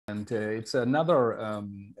And it's another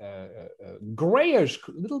grayish,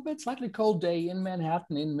 little bit slightly cold day in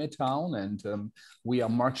Manhattan, in Midtown. And we are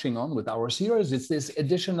marching on with our series. It's this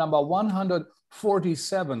edition number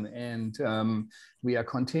 147. And we are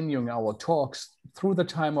continuing our talks through the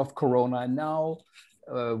time of Corona. And now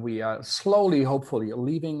we are slowly, hopefully,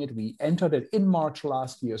 leaving it. We entered it in March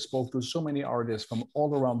last year, spoke to so many artists from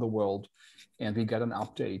all around the world. And we got an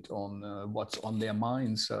update on what's on their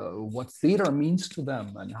minds, what theater means to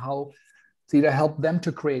them, and how theater helped them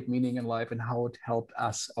to create meaning in life, and how it helped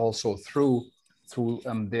us also through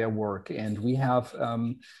their work. And we have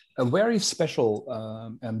a very special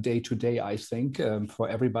day today, I think, for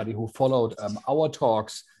everybody who followed our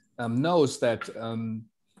talks knows that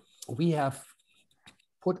we have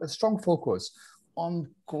put a strong focus on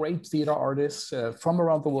great theater artists from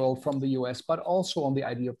around the world, from the US, but also on the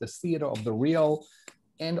idea of the theater of the real,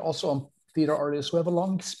 and also on theater artists who have a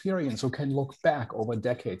long experience, who can look back over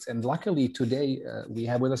decades. And luckily today we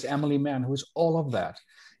have with us Emily Mann, who is all of that.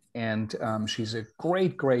 And she's a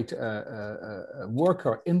great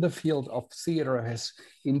worker in the field of theater, has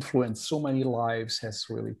influenced so many lives, has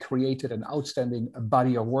really created an outstanding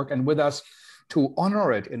body of work. And with us, to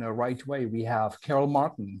honor it in a right way, we have Carol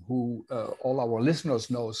Martin, who all our listeners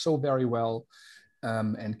know so very well.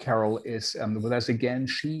 And Carol is with us again.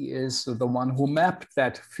 She is the one who mapped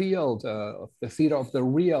that field of the theater of the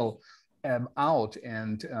real out.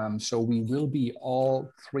 And so we will be, all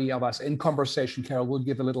three of us, in conversation. Carol will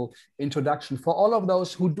give a little introduction. For all of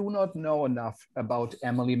those who do not know enough about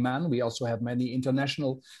Emily Mann, we also have many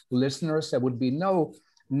international listeners. There would be no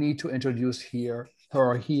need to introduce her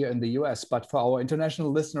here in the US, but for our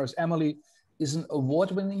international listeners, Emily is an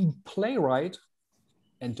award-winning playwright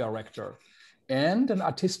and director, and an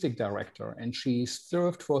artistic director. And she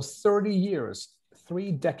served for 30 years,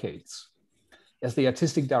 3 decades, as the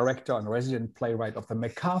artistic director and resident playwright of the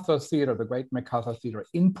McCarter Theater, the great McCarter Theater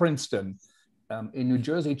in Princeton, in New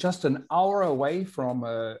Jersey, just an hour away from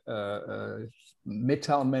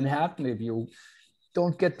Midtown Manhattan. If you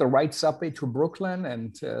don't get the right subway to Brooklyn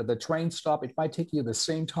and the train stop, it might take you the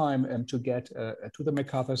same time to get to the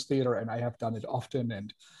McCarther's Theater, and I have done it often.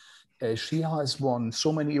 And she has won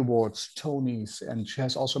so many awards, Tonys, and she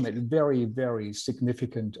has also made very, very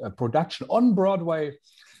significant production on Broadway.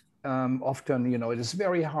 Often, it is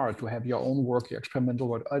very hard to have your own work, your experimental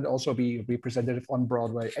work, and also be representative on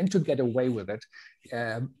Broadway and to get away with it.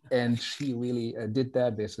 And she really did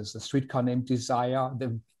that. This is a Streetcar Named Desire,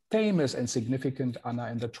 the famous and significant Anna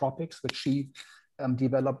and the Tropics, which she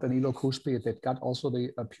developed, Danilo Cuspi, that got also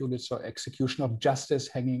the Pulitzer. Execution of Justice,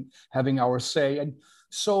 Having Our Say, and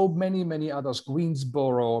so many, many others.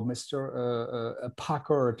 Greensboro, Mr.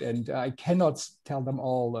 Packard, and I cannot tell them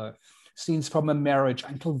all. Scenes from a Marriage,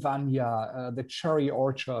 Uncle Vanya, The Cherry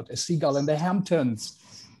Orchard, A Seagull in the Hamptons,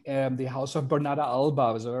 The House of Bernarda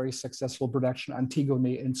Alba was a very successful production,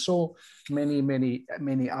 Antigone, and so many, many,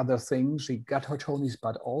 many other things. She got her Tonys,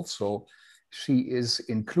 but also she is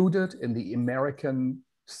included in the American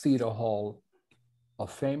Theater Hall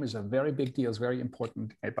of Fame. Is a very big deal, is very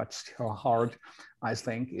important, but her heart, I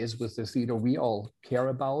think, is with the theater we all care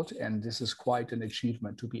about. And this is quite an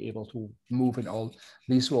achievement to be able to move in all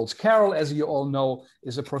these worlds. Carol, as you all know,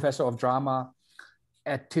 is a professor of drama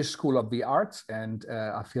at Tisch School of the Arts and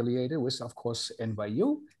affiliated with, of course,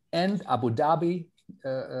 NYU and Abu Dhabi,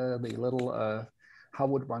 the little, how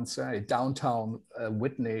would one say, downtown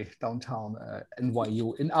Whitney, downtown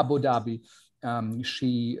NYU in Abu Dhabi.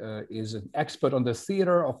 She is an expert on the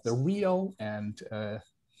theater of the real and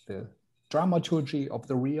the dramaturgy of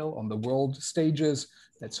the real on the world stages.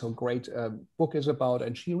 That's her great book is about.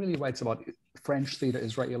 And she really writes about French theater,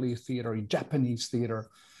 Israeli theater, Japanese theater,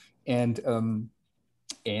 and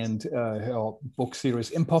her book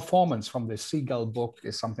series In Performance from the Seagull book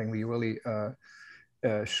is something we really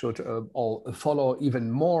should all follow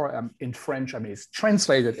even more in French. I mean, it's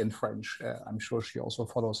translated in French. I'm sure she also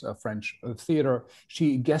follows French theater.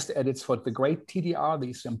 She guest edits for the great TDR,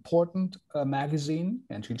 this important magazine,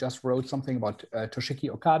 and she just wrote something about Toshiki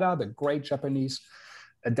Okada, the great Japanese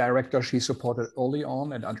director she supported early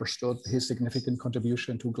on and understood his significant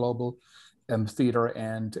contribution to global theater.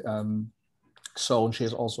 And so she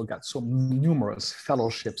has also got so numerous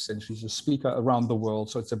fellowships, and she's a speaker around the world.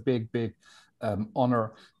 So it's a big, big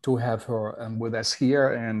honor to have her with us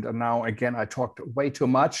here. And now, again, I talked way too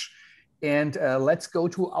much. And let's go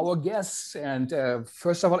to our guests. And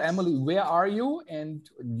first of all, Emily, where are you and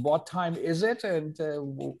what time is it? And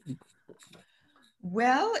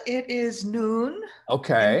well, it is noon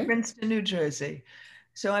in Princeton, New Jersey.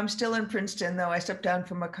 So I'm still in Princeton, though I stepped down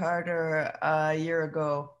from McCarter a year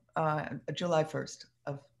ago, July 1st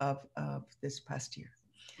of this past year.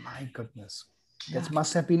 My goodness. Yeah. That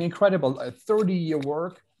must have been incredible. A 30-year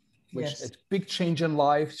work, which Yes. is a big change in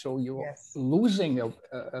life. So you're Yes. losing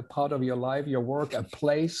a part of your life, your work, a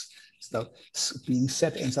place, so being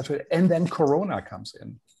set in such a way. And then Corona comes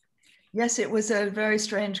in. Yes, it was a very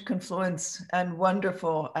strange confluence and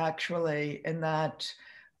wonderful, actually, in that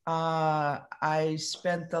I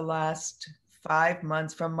spent the last 5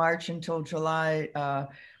 months from March until July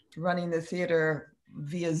running the theater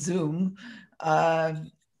via Zoom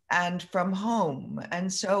and from home.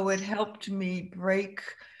 And so it helped me break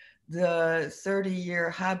the 30-year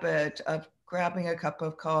habit of grabbing a cup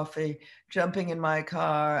of coffee, jumping in my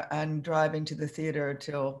car and driving to the theater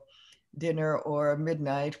till dinner or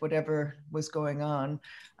midnight, whatever was going on.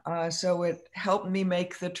 So it helped me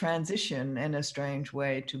make the transition in a strange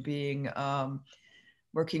way to being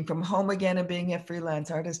working from home again and being a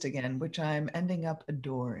freelance artist again, which I'm ending up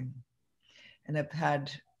adoring. And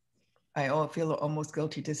I feel almost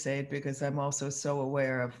guilty to say it because I'm also so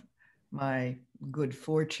aware of my good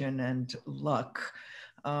fortune and luck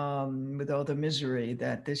with all the misery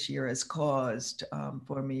that this year has caused.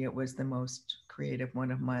 For me, it was the most creative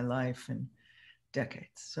one of my life in decades.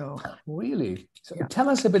 So really, so yeah. Tell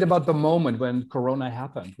us a bit about the moment when Corona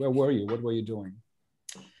happened. Where were you? What were you doing?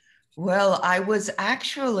 Well, I was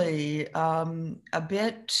actually a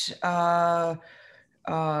bit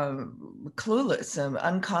clueless,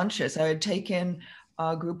 unconscious. I had taken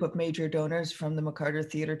a group of major donors from the McCarter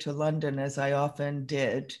Theatre to London, as I often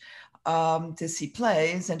did, to see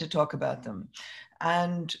plays and to talk about them.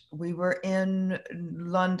 And we were in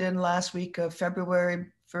London last week of February,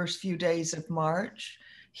 first few days of March,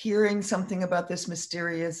 hearing something about this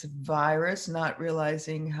mysterious virus, not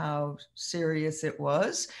realizing how serious it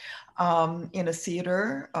was, in a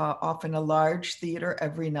theater, often a large theater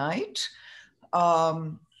every night.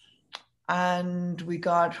 And we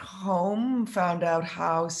got home, found out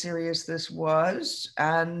how serious this was,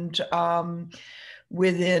 and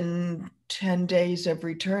within 10 days of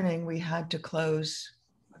returning, we had to close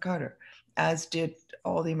McCarter, as did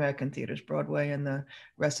all the American theaters. Broadway and the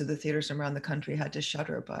rest of the theaters around the country had to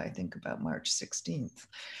shutter by, I think, about March 16th.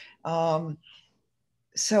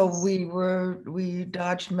 So we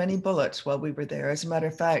dodged many bullets while we were there. As a matter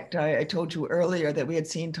of fact, I told you earlier that we had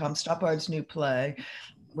seen Tom Stoppard's new play,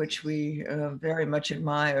 which we very much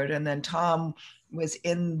admired. And then Tom was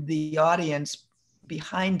in the audience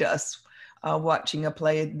behind us watching a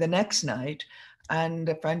play the next night. And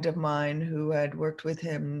a friend of mine who had worked with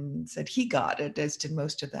him said he got it, as did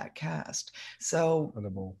most of that cast. So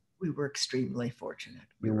Incredible. We were extremely fortunate.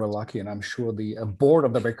 You were lucky, and I'm sure the board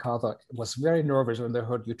of the McCarter was very nervous when they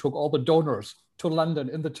heard you took all the donors to London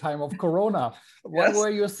in the time of Corona. What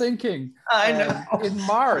were you thinking? I know. In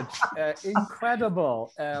March,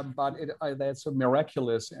 incredible, but that's so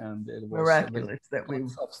miraculous, and it was miraculous that we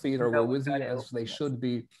of theater were with you as they should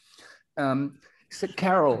be. So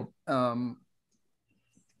Carol,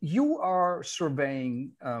 you are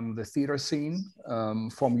surveying the theater scene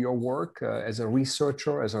from your work as a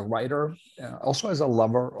researcher, as a writer, also as a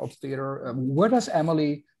lover of theater. Where does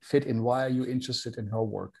Emily fit in? Why are you interested in her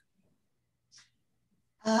work?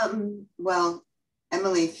 Well,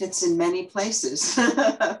 Emily fits in many places,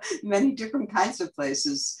 many different kinds of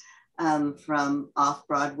places, from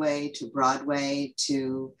off-Broadway to Broadway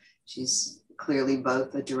to, she's clearly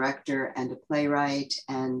both a director and a playwright.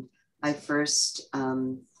 And I first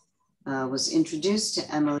was introduced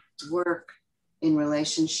to Emily's work in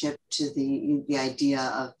relationship to the idea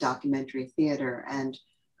of documentary theater, and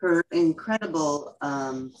her incredible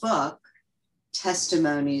book,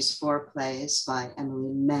 Testimonies for Plays by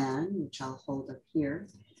Emily Mann, which I'll hold up here,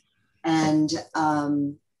 and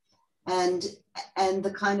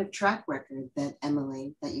the kind of track record that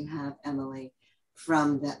you have, Emily,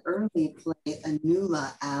 from the early play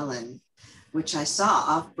Annulla, Allen, which I saw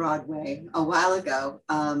off Broadway a while ago,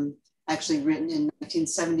 actually written in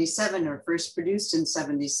 1977 or first produced in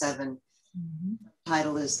 77. Mm-hmm. The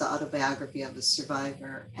title is The Autobiography of a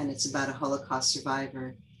Survivor, and it's about a Holocaust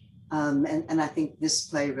survivor. And I think this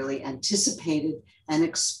play really anticipated an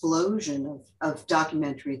explosion of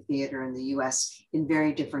documentary theater in the US in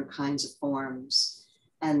very different kinds of forms.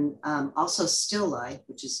 And also Still Life,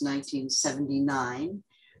 which is 1979,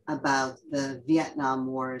 about the Vietnam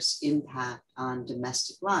War's impact on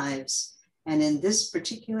domestic lives. And in this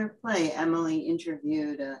particular play, Emily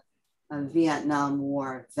interviewed a Vietnam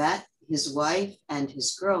War vet, his wife, and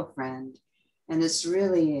his girlfriend. And it's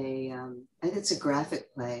really it's a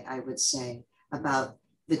graphic play, I would say, about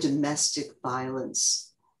the domestic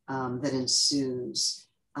violence that ensues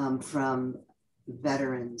from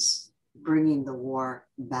veterans bringing the war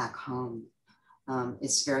back home.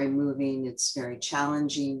 It's very moving, it's very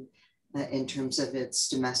challenging in terms of its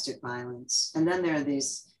domestic violence. And then there are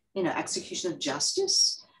these, Execution of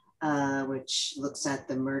Justice, which looks at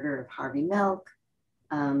the murder of Harvey Milk,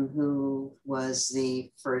 who was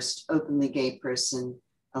the first openly gay person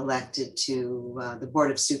elected to the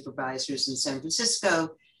Board of Supervisors in San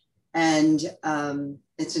Francisco. And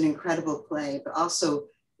it's an incredible play, but also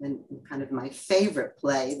kind of my favorite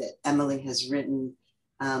play that Emily has written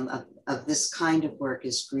of this kind of work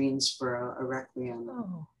is Greensboro, a Requiem,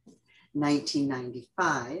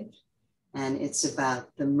 1995. And it's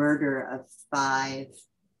about the murder of 5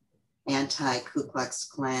 anti-Ku Klux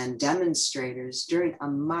Klan demonstrators during a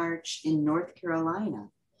march in North Carolina.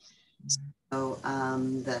 So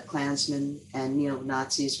the Klansmen and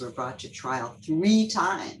neo-Nazis were brought to trial 3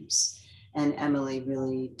 times. And Emily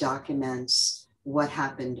really documents what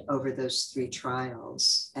happened over those 3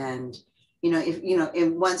 trials. And,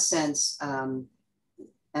 in one sense,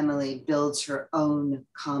 Emily builds her own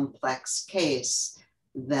complex case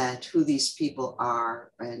that who these people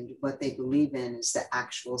are and what they believe in is the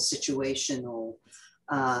actual situational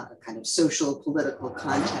kind of social political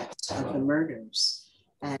context of the murders,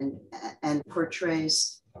 and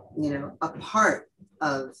portrays, a part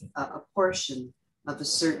of a portion of a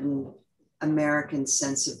certain American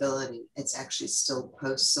sensibility. It's actually still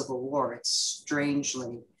post-Civil War. It's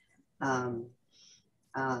strangely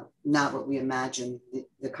not what we imagine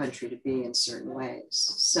the country to be in certain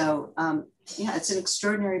ways. So it's an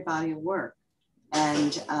extraordinary body of work,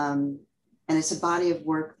 and it's a body of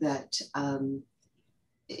work that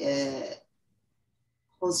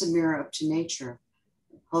holds a mirror up to nature,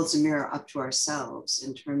 holds a mirror up to ourselves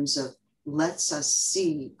in terms of lets us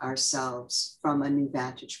see ourselves from a new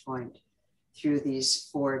vantage point through these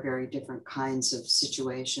 4 very different kinds of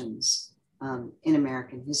situations in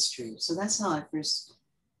American history. So that's how I first,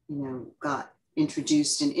 got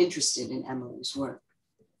introduced and interested in Emily's work.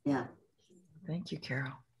 Yeah. Thank you,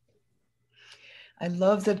 Carol. I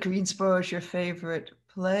love that Greensboro is your favorite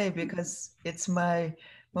play because it's my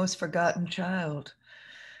most forgotten child.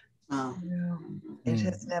 Oh. It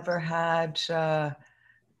has never had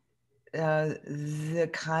the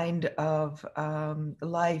kind of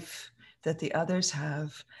life that the others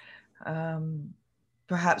have.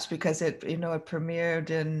 Perhaps because it premiered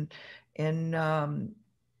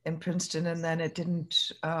in Princeton, and then it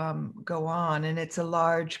didn't go on. And it's a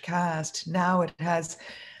large cast. Now it has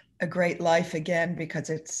a great life again because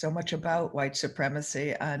it's so much about white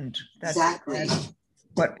supremacy, and that's exactly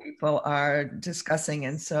what people are discussing.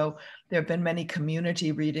 And so there have been many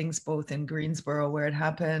community readings, both in Greensboro where it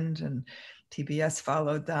happened, and TBS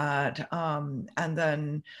followed that, and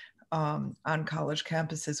then on college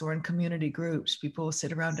campuses or in community groups, people will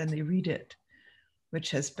sit around and they read it,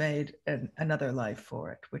 which has made another life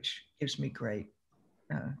for it, which gives me great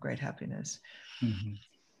happiness. Mm-hmm.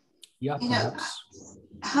 Yeah, perhaps.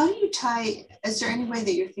 How do you tie, is there any way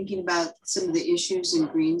that you're thinking about some of the issues in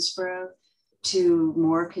Greensboro to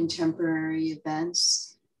more contemporary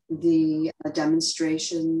events, the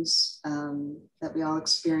demonstrations that we all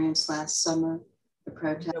experienced last summer, the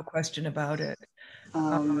protest? No question about it.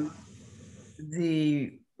 The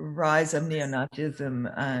rise of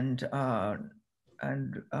neo-Nazism and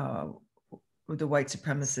the white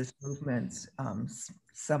supremacist movements.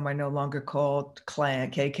 Some are no longer called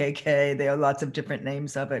Klan, KKK. There are lots of different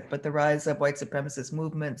names of it, but the rise of white supremacist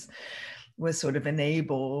movements was sort of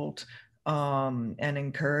enabled and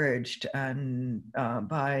encouraged and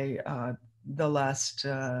by the last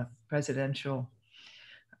presidential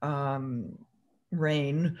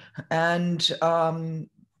reign. And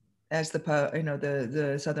as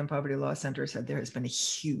the Southern Poverty Law Center said, there has been a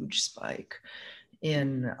huge spike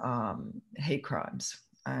in hate crimes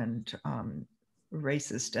and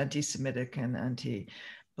racist, anti-Semitic, and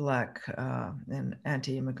anti-Black and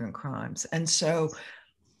anti-immigrant crimes. And so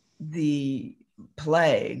the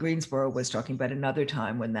play, Greensboro, was talking about another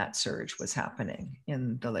time when that surge was happening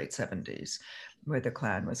in the late 70s, where the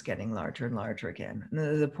Klan was getting larger and larger again.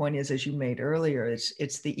 And the point is, as you made earlier,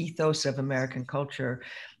 it's the ethos of American culture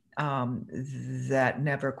that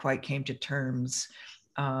never quite came to terms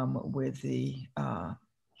with the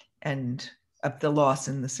end of the loss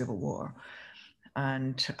in the Civil War.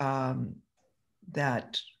 And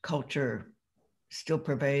that culture still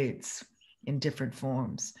pervades in different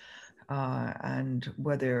forms. And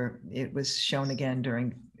whether it was shown again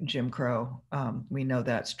during Jim Crow, we know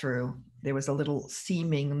that's true. There was a little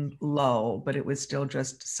seeming lull, but it was still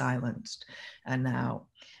just silenced. And now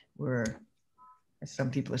we're, as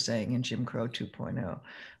some people are saying, in Jim Crow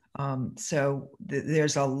 2.0. So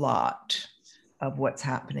there's a lot of what's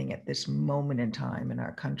happening at this moment in time in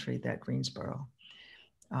our country that Greensboro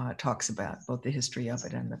talks about, both the history of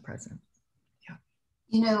it and the present. Yeah.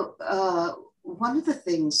 You know, one of the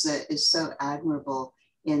things that is so admirable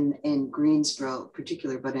in Greensboro in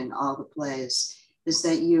particular, but in all the plays, is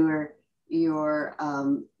that you're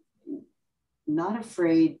not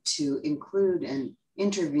afraid to include and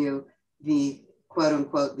interview the quote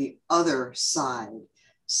unquote the other side.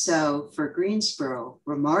 So for Greensboro,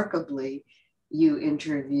 remarkably, you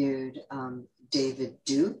interviewed David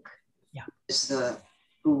Duke, yeah,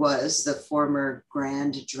 who was the former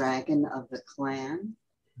Grand Dragon of the Klan,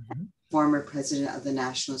 mm-hmm. former president of the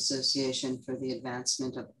National Association for the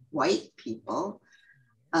Advancement of White People,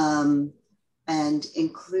 and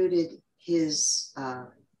included his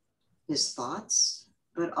thoughts,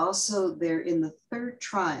 but also they're in the third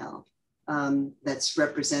trial that's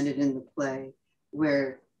represented in the play,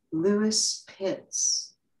 where Lewis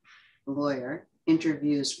Pitts, the lawyer,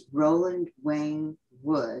 interviews Roland Wayne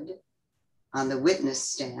Wood on the witness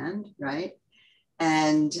stand, right?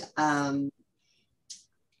 And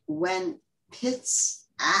when Pitts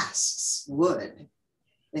asks Wood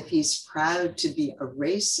if he's proud to be a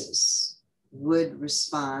racist, Wood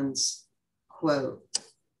responds, quote,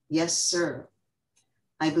 "Yes, sir.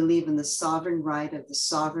 I believe in the sovereign right of the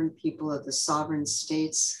sovereign people of the sovereign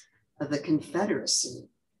states of the Confederacy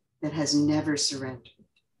that has never surrendered."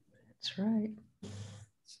 That's right.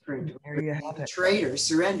 There you have it. Traitor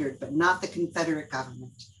surrendered, but not the Confederate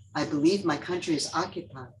government. I believe my country is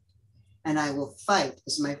occupied, and I will fight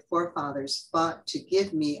as my forefathers fought to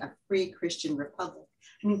give me a free Christian republic.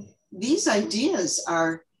 I mean, these ideas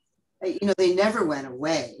are, you know, they never went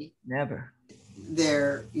away. Never.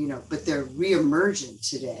 They're, you know, but they're reemergent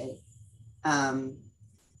today.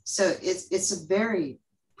 So it's a very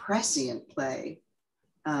prescient play.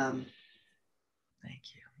 Thank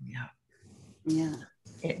you. Yeah. Yeah.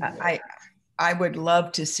 I would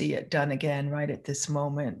love to see it done again right at this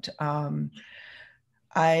moment.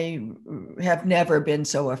 I have never been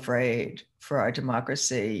so afraid for our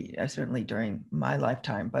democracy, certainly during my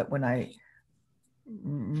lifetime, but when I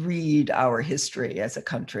read our history as a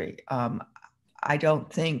country, I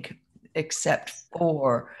don't think, except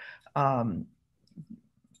for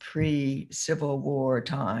pre-Civil War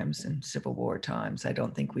times and Civil War times, I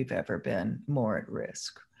don't think we've ever been more at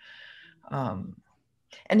risk.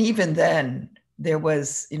 And even then, there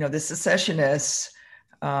was, you know, the secessionists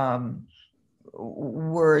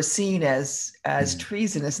were seen as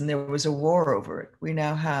treasonous, and there was a war over it. We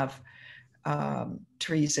now have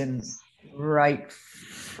treason right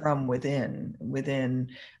from within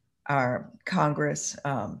our Congress,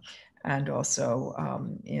 and also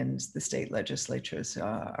in the state legislatures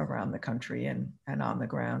around the country and on the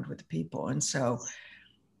ground with the people. And so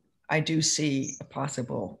I do see a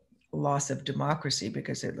possible loss of democracy,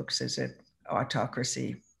 because it looks as if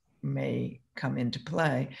autocracy may come into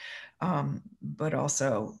play, but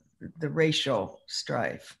also the racial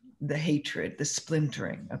strife, the hatred, the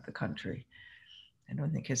splintering of the country, I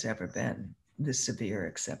don't think has ever been this severe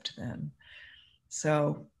except then.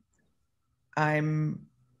 So I'm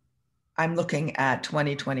looking at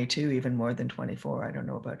 2022 even more than 24, I don't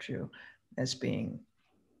know about you, as being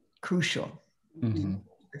crucial mm-hmm. for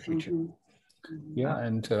the future. Mm-hmm. Yeah,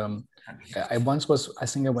 and I went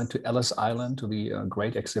to Ellis Island to the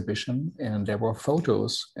Great Exhibition, and there were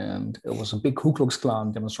photos, and it was a big Ku Klux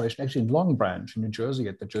Klan demonstration, actually in Long Branch in New Jersey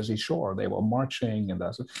at the Jersey Shore. They were marching, and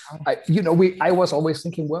I was always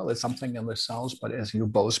thinking, well, it's something in the South, but as you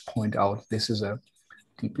both point out, this is a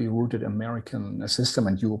deeply rooted American system,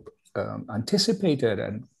 and you anticipated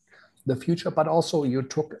and the future, but also you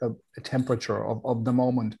took a temperature of the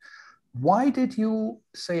moment. Why did you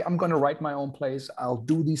say, I'm going to write my own plays, I'll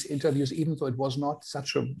do these interviews, even though it was not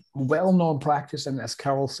such a well-known practice? And as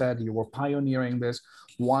Carol said, you were pioneering this.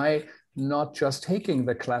 Why not just taking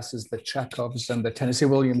the classes, the Chekhovs and the Tennessee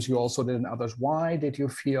Williams you also did and others? Why did you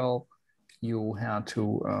feel you had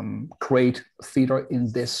to create theater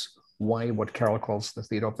in this way, what Carol calls the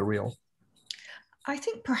theater of the real? I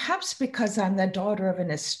think perhaps because I'm the daughter of an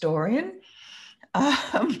historian,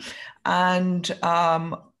 and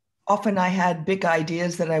often I had big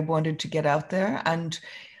ideas that I wanted to get out there. And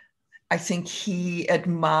I think he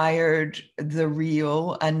admired the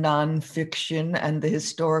real and nonfiction and the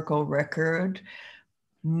historical record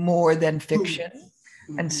more than fiction.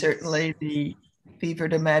 Mm-hmm. And certainly the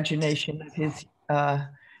fevered imagination of his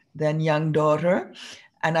then young daughter.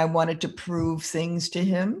 And I wanted to prove things to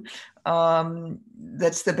him.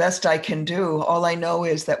 That's the best I can do. All I know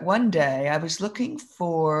is that one day I was looking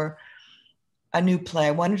for a new play.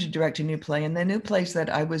 I wanted to direct a new play, and the new plays that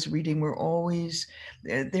I was reading were always,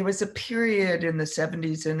 there was a period in the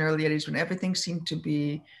 70s and early 80s when everything seemed to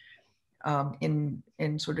be in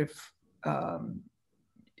sort of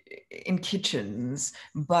in kitchens,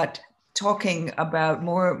 but talking about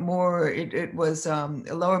it was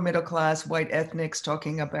lower middle class white ethnics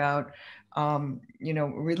talking about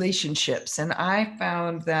relationships, and I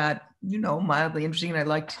found that mildly interesting. And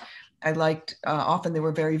I liked often they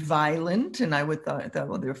were very violent, and I thought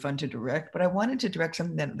well, they were fun to direct, but I wanted to direct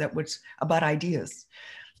something that was about ideas.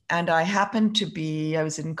 And I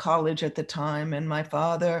was in college at the time, and my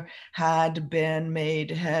father had been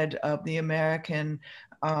made head of the American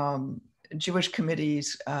Jewish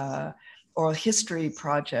Committee's oral history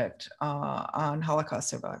project on Holocaust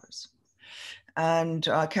survivors. And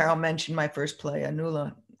Carol mentioned my first play,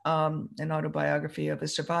 Annulla, an autobiography of a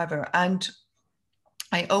survivor. And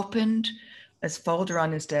I opened this folder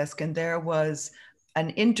on his desk, and there was an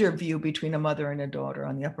interview between a mother and a daughter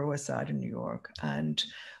on the Upper West Side of New York. And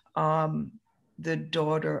the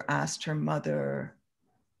daughter asked her mother,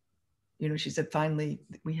 she said, finally,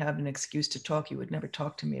 we have an excuse to talk. You would never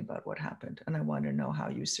talk to me about what happened, and I want to know how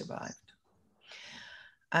you survived.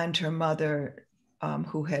 And her mother,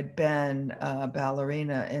 who had been a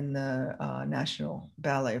ballerina in the National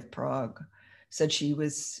Ballet of Prague, said she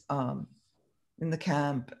was in the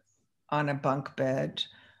camp on a bunk bed,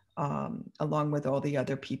 along with all the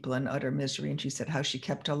other people in utter misery. And she said how she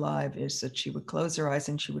kept alive is that she would close her eyes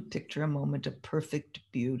and she would picture a moment of perfect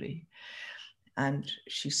beauty. And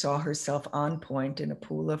she saw herself on point in a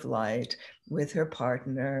pool of light with her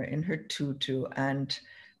partner in her tutu, and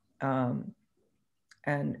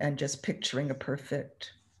just picturing a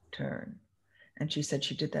perfect turn. And she said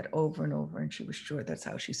she did that over and over, and she was sure that's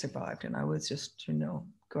how she survived. And I was just,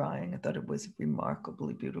 crying. I thought it was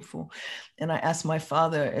remarkably beautiful. And I asked my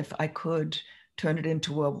father if I could turn it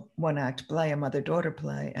into a one-act play, a mother-daughter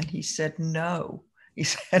play. And he said, no. He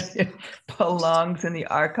said it belongs in the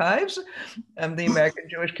archives of the American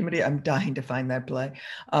Jewish Committee. I'm dying to find that play,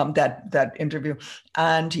 that interview.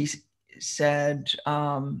 And he said,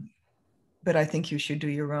 but I think you should do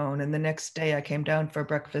your own. And the next day I came down for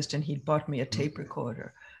breakfast, and he'd bought me a tape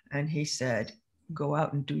recorder. And he said, go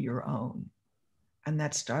out and do your own. And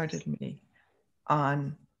that started me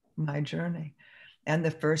on my journey. And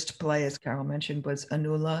the first play, as Carol mentioned, was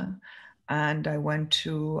Annulla. And I went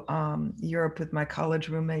to Europe with my college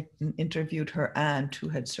roommate and interviewed her aunt who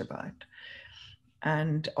had survived.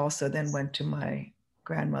 And also then went to my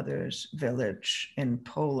grandmother's village in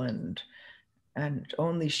Poland. And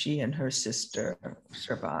only she and her sister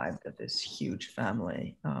survived of this huge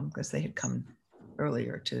family, because they had come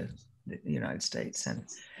earlier to the United States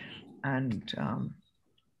and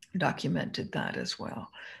documented that as well.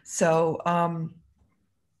 So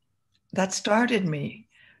that started me.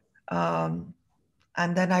 And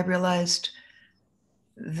then I realized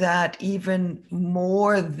that even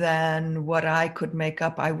more than what I could make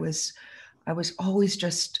up, I was always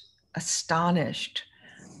just astonished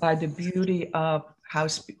by the beauty of how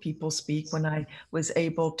people speak. When I was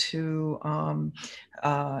able to,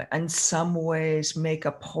 in some ways, make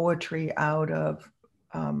a poetry out of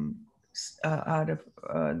the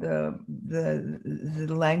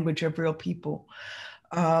language of real people.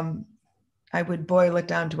 I would boil it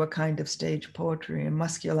down to a kind of stage poetry, a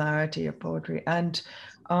muscularity of poetry. And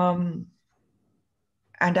I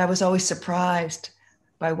was always surprised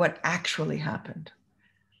by what actually happened,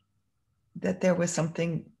 that there was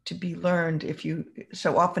something to be learned.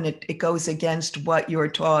 So often it goes against what you're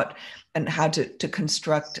taught and how to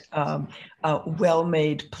construct a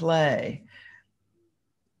well-made play.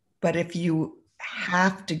 But if you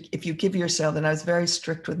give yourself, and I was very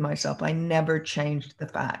strict with myself, I never changed the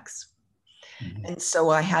facts. Mm-hmm. And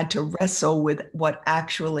so I had to wrestle with what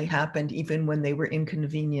actually happened, even when they were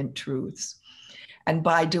inconvenient truths. And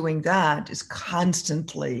by doing that is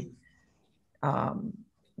constantly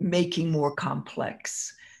making more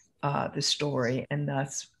complex the story. And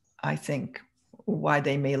that's, I think, why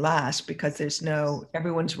they may last, because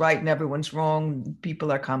everyone's right and everyone's wrong.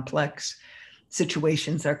 People are complex.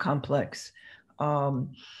 Situations are complex.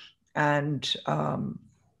 And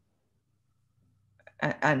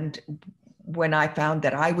when I found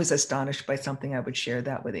that I was astonished by something, I would share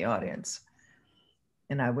that with the audience.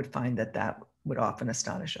 And I would find that would often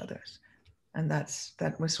astonish others. And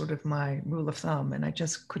that was sort of my rule of thumb. And I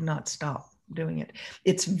just could not stop doing it.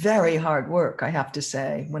 It's very hard work, I have to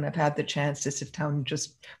say. When I've had the chance to sit down and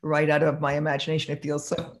just write out of my imagination, it feels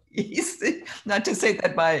so easy. Not to say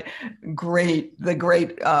that the great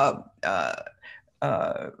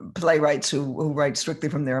playwrights who write strictly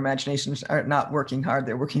from their imaginations are not working hard.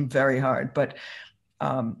 They're working very hard. But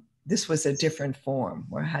this was a different form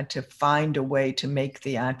where I had to find a way to make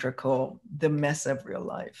theatrical the mess of real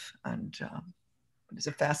life. And it's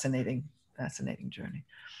a fascinating journey.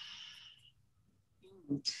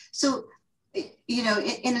 So, you know,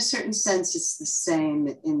 in a certain sense, it's the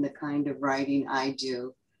same in the kind of writing I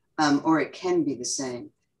do, or it can be the same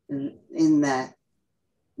in that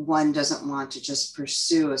one doesn't want to just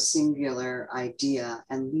pursue a singular idea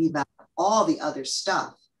and leave out all the other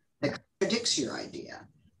stuff that contradicts your idea.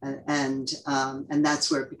 And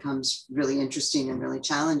that's where it becomes really interesting and really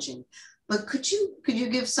challenging. But could you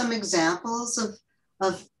give some examples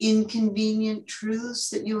of inconvenient truths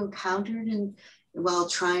that you encountered while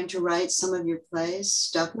trying to write some of your plays?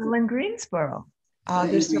 Stuff well, in Greensboro,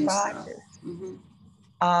 the survivors,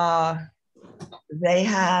 they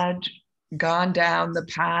had gone down the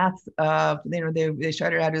path of, you know, they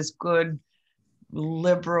started out as good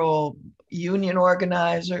liberal union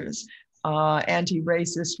organizers,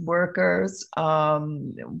 anti-racist workers,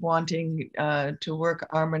 wanting to work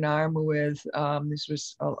arm in arm with, this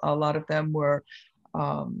was a lot of them were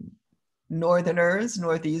Northerners,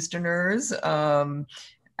 Northeasterners,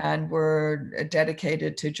 and were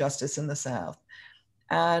dedicated to justice in the South.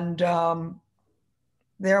 And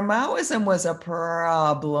their Maoism was a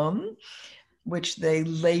problem, which they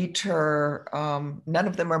later, none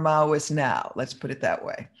of them are Maoists now, let's put it that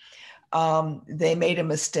way. They made a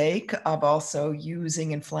mistake of also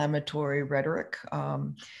using inflammatory rhetoric.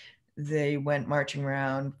 They went marching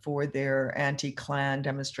around for their anti-Klan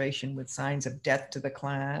demonstration with signs of death to the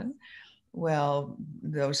Klan. Well,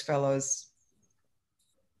 those fellows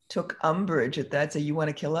took umbrage at that, said, you want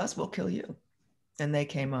to kill us, we'll kill you. And they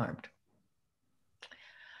came armed.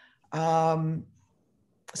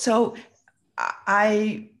 So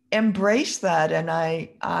I embraced that, and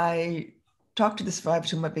I talked to the survivors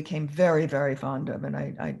whom I became very, very fond of, and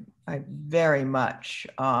I very much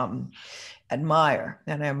admire,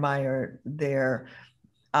 and I admire their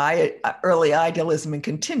early idealism and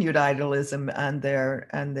continued idealism and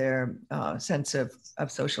their sense of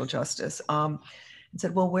social justice. And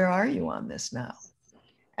said, well, where are you on this now?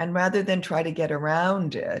 And rather than try to get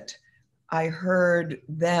around it, I heard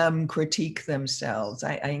them critique themselves.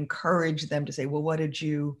 I encouraged them to say, well, what did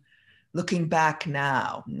you, looking back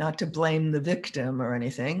now, not to blame the victim or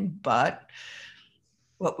anything, but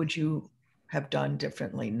what would you have done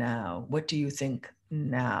differently now? What do you think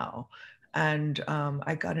now? And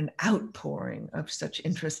I got an outpouring of such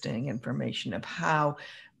interesting information of how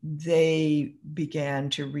they began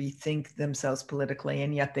to rethink themselves politically,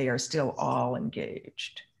 and yet they are still all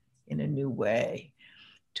engaged in a new way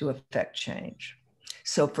to affect change.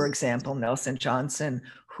 So for example, Nelson Johnson,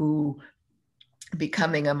 who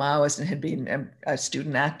becoming a Maoist and had been a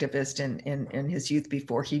student activist in his youth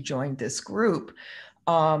before he joined this group,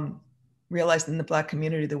 realized in the Black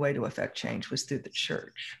community, the way to affect change was through the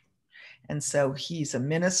church. And so he's a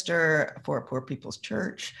minister for a poor people's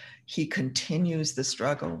church. He continues the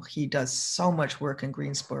struggle. He does so much work in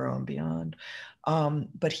Greensboro and beyond,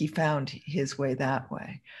 but he found his way that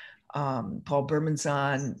way. Paul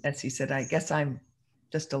Bermanzon, as he said, I guess I'm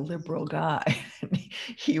just a liberal guy.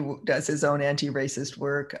 He does his own anti-racist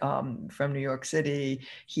work from New York City.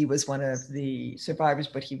 He was one of the survivors,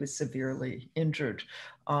 but he was severely injured.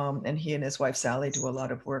 And he and his wife, Sally, do a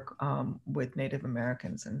lot of work with Native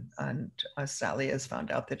Americans. And Sally has found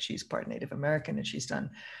out that she's part Native American, and she's done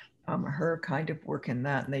her kind of work in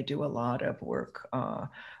that. And they do a lot of work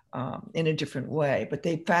in a different way, but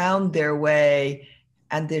they found their way.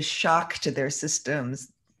 And this shock to their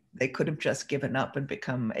systems, they could have just given up and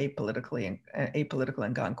become apolitical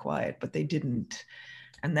and gone quiet, but they didn't.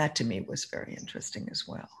 And that to me was very interesting as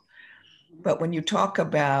well. But when you talk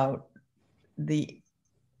about the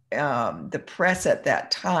press at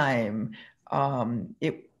that time,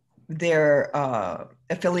 their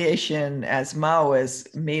affiliation as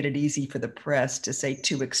Maoists made it easy for the press to say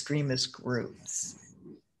two extremist groups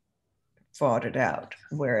fought it out,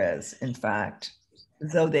 whereas in fact,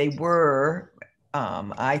 though they were,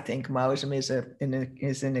 I think Maoism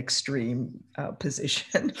is an extreme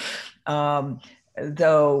position. Though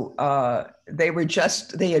they had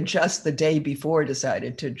just the day before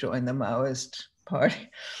decided to join the Maoist party.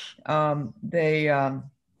 They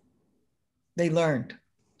learned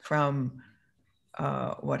from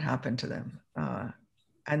what happened to them,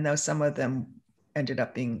 and though some of them ended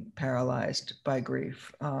up being paralyzed by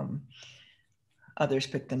grief, others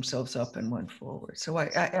picked themselves up and went forward. So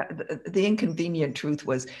the inconvenient truth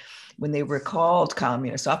was, when they were called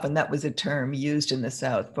communists, often that was a term used in the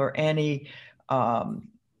South for any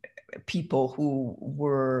people who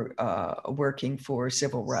were working for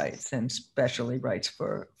civil rights, and especially rights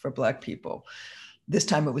for Black people. This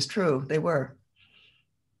time it was true, they were.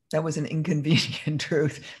 That was an inconvenient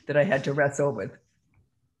truth that I had to wrestle with.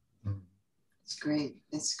 It's great.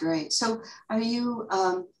 It's great. So are you,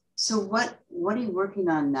 so what are you working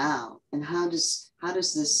on now? And how does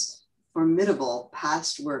this formidable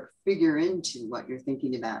past work figure into what you're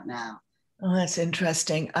thinking about now? Oh, that's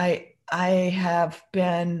interesting. I have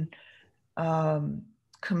been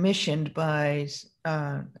commissioned by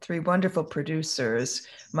three wonderful producers,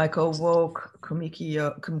 Michael Woke,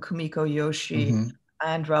 Kumiko Yoshi,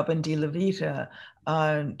 and Robin De La Vita,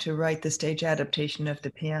 to write the stage adaptation of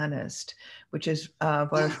The Pianist, which is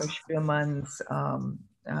Wolfgang Spielmann's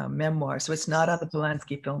memoir. So it's not on the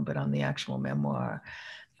Polanski film, but on the actual memoir.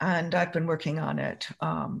 And I've been working on it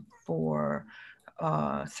for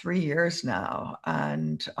 3 years now.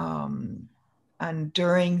 And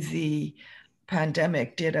during the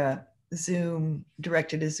pandemic,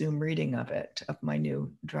 directed a Zoom reading of it, of my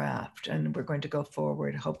new draft. And we're going to go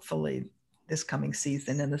forward, hopefully, this coming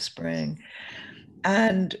season in the spring.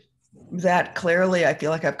 And that clearly, I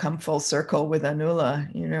feel like I've come full circle with Annulla,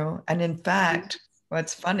 you know. And in fact,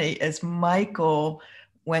 what's funny is Michael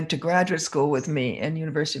went to graduate school with me in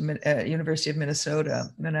University of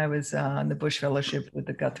Minnesota when I was on the Bush Fellowship with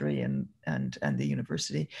the Guthrie and the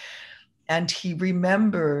university. And he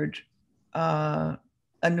remembered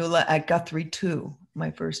Annulla at Guthrie too,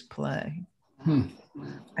 my first play.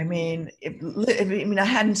 I mean, I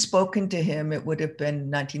hadn't spoken to him. It would have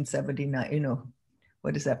been 1979, you know,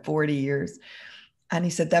 what is that, 40 years. And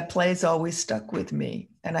he said, that play's always stuck with me.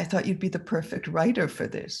 And I thought you'd be the perfect writer for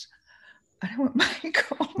this. And I went,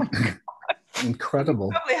 Michael, oh my God. Incredible.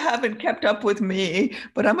 You probably haven't kept up with me,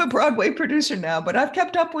 but I'm a Broadway producer now, but I've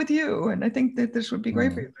kept up with you. And I think that this would be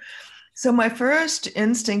great for you. So my first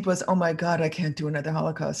instinct was, oh my God, I can't do another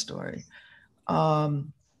Holocaust story.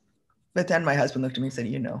 But then my husband looked at me and said,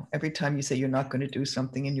 you know, every time you say you're not going to do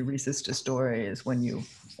something and you resist a story is when you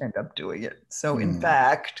end up doing it. So in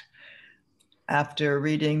fact, after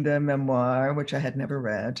reading the memoir, which I had never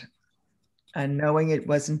read, and knowing it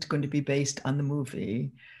wasn't going to be based on the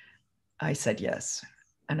movie, I said yes.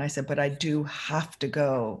 And I said, but I do have to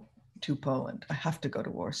go to Poland. I have to go to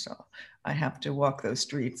Warsaw. I have to walk those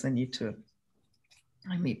streets. I need to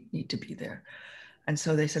be there. And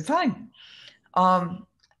so they said, fine.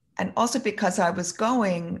 And also because I was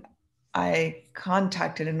going, I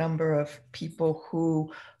contacted a number of people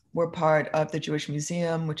who were part of the Jewish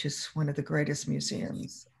Museum, which is one of the greatest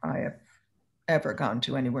museums I have ever gone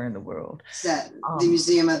to anywhere in the world. Is that the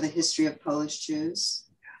Museum of the History of Polish Jews?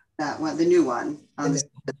 That one, the new one, on the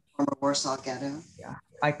former Warsaw Ghetto. Yeah,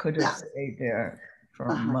 I could have stayed there for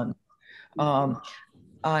a month. And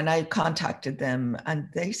I contacted them and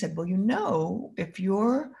they said, well, you know, if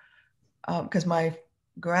you're, because my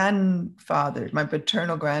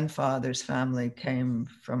paternal grandfather's family came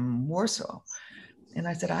from Warsaw. And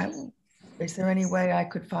I said, is there any way I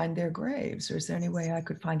could find their graves? Or is there any way I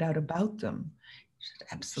could find out about them? She said,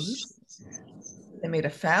 absolutely. They made a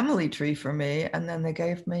family tree for me. And then they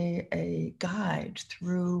gave me a guide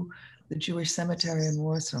through the Jewish cemetery in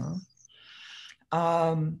Warsaw,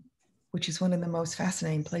 which is one of the most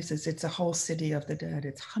fascinating places. It's a whole city of the dead.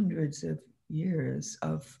 It's hundreds of years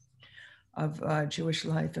of Jewish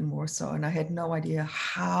life in Warsaw. And I had no idea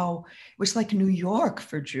how, it was like New York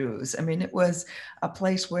for Jews. I mean, it was a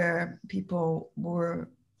place where people were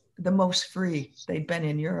the most free they'd been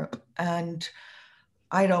in Europe. And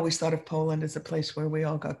I'd always thought of Poland as a place where we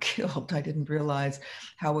all got killed. I didn't realize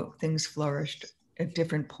how things flourished at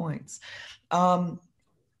different points. And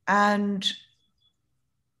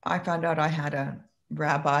I found out I had a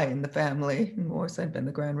rabbi in the family in Warsaw. I'd been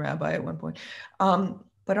the grand rabbi at one point.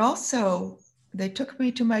 But also, they took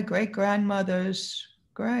me to my great-grandmother's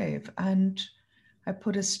grave, and I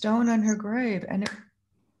put a stone on her grave, and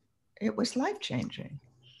it was life-changing.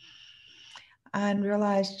 And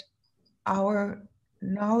realized our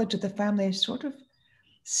knowledge of the family sort of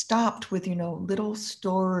stopped with, you know, little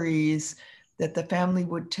stories that the family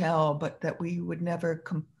would tell, but that we would never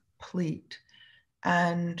complete.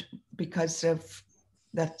 And because of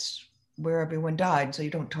that's where everyone died, so you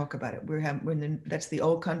don't talk about it. That's the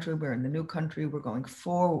old country, we're in the new country, we're going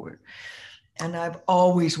forward. And I've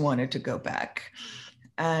always wanted to go back.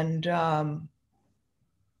 And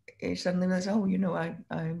it suddenly was, oh, you know, I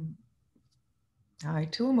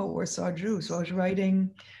too am a Warsaw Jew. So I was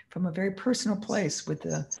writing from a very personal place with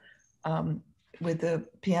the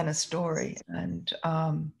piano story. And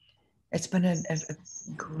it's been a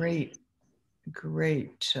great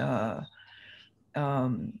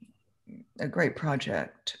a great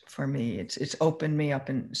project for me. It's opened me up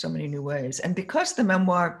in so many new ways. And because the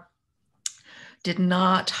memoir did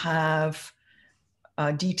not have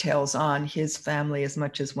details on his family as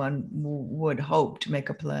much as one would hope to make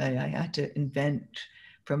a play, I had to invent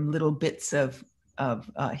from little bits of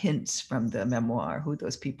hints from the memoir, who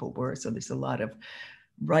those people were. So there's a lot of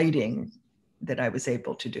writing that I was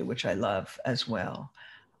able to do, which I love as well.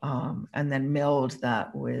 And then meld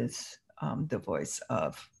that with the voice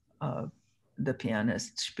of the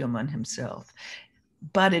pianist Spielmann himself.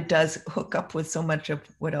 But it does hook up with so much of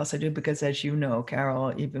what else I do, because as you know,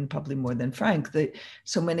 Carol, even probably more than Frank,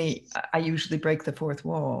 I usually break the fourth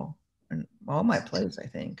wall in all my plays, I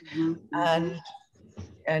think. Mm-hmm.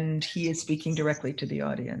 And he is speaking directly to the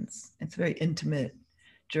audience. It's a very intimate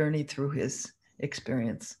journey through his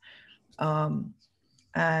experience. That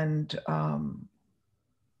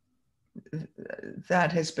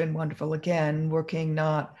has been wonderful. Again, working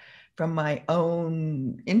not from my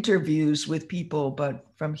own interviews with people, but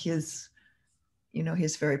from his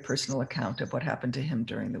very personal account of what happened to him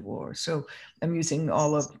during the war. So I'm using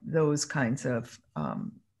all of those kinds of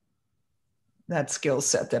that skill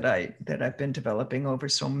set that I've been developing over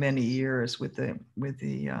so many years with the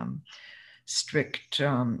strict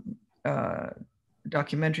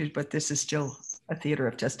documentaries, but this is still a theater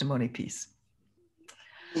of testimony piece.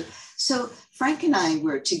 So Frank and I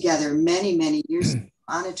were together many, many years ago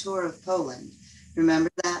on a tour of Poland. Remember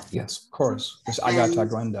that? Yes, of course. This Agata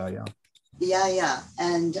Granda, yeah. Yeah.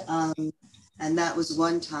 And that was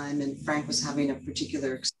one time, and Frank was having a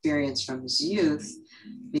particular experience from his youth,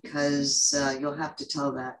 because you'll have to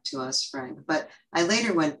tell that to us, Frank. But I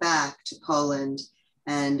later went back to Poland,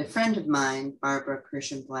 and a friend of mine, Barbara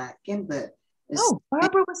Kirschen-Black-Gimblet.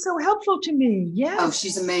 Barbara was so helpful to me. Yes. Oh,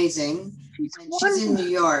 she's amazing. She's in New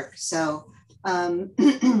York. So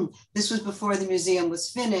this was before the museum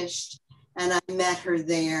was finished, and I met her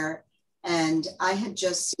there. And I had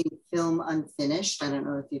just seen Film Unfinished. I don't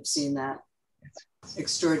know if you've seen that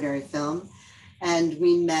extraordinary film. And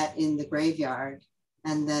we met in the graveyard.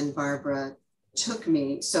 And then Barbara took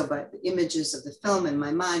me, so by the images of the film in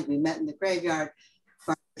my mind, we met in the graveyard.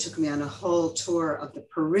 Barbara took me on a whole tour of the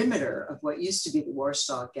perimeter of what used to be the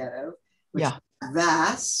Warsaw Ghetto, which is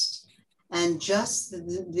vast. And just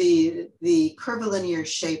the curvilinear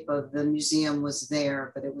shape of the museum was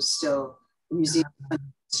there, but it was still a museum under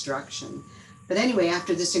construction. But anyway,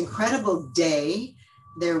 after this incredible day,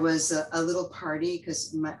 there was a little party,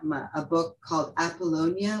 because a book called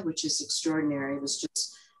Apollonia, which is extraordinary, was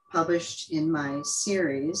just published in my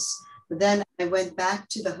series. But then I went back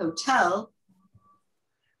to the hotel,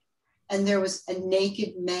 and there was a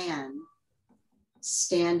naked man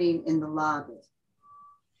standing in the lobby.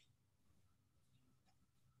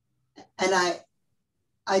 And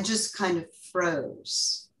I just kind of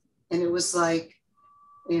froze. And it was like,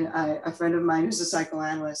 a friend of mine who's a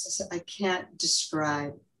psychoanalyst, I said, I can't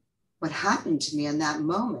describe what happened to me in that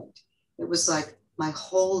moment. It was like my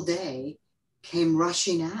whole day came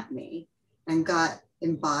rushing at me and got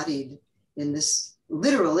embodied in this,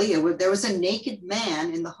 literally, there was a naked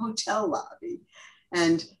man in the hotel lobby.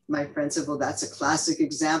 And my friend said, well, that's a classic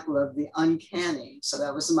example of the uncanny. So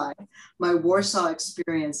that was my Warsaw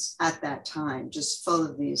experience at that time, just full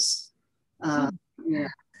of these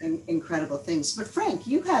incredible things. But Frank,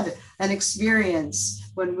 you had an experience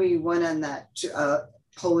when we went on that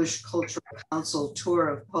Polish Cultural Council tour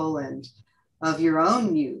of Poland of your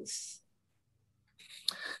own youth.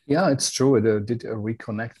 Yeah, it's true. It did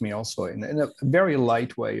reconnect me also in a very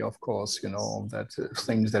light way, of course, that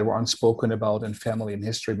things that were unspoken about in family and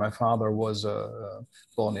history. My father was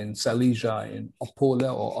born in Silesia, in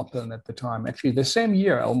Opole or Oppeln at the time, actually the same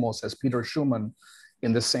year almost as Peter Schumann,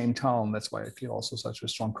 in the same town. That's why I feel also such a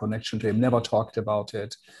strong connection to him. Never talked about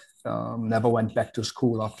it. Never went back to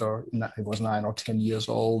school after I was 9 or 10 years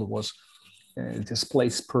old. Was a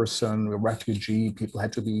displaced person, a refugee. People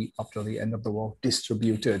had to be, after the end of the war,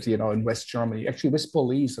 distributed, in West Germany, actually with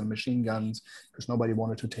police and machine guns, because nobody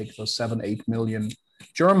wanted to take those 7-8 million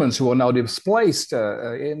Germans who are now displaced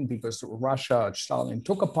in, because Russia, Stalin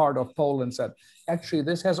took a part of Poland, said, actually,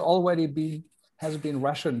 this has already been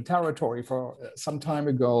Russian territory for some time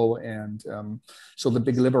ago. And so the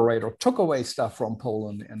big liberator took away stuff from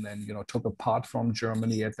Poland and then, took a part from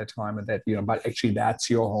Germany at the time. And that, but actually that's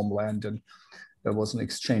your homeland. And there was an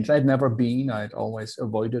exchange. I'd never been, I'd always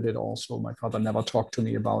avoided it also. My father never talked to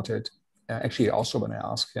me about it. Actually, also when I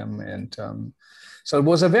asked him. And so it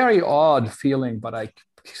was a very odd feeling, but I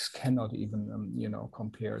cannot even,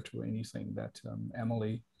 compare to anything that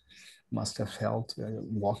Emily must have felt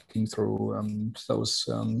walking through those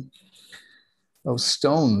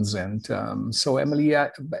stones. And so, Emily,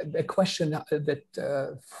 a question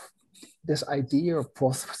that this idea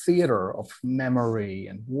for theater of memory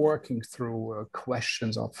and working through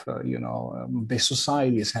questions of the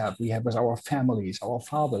societies we have with our families, our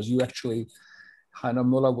fathers. You actually Heiner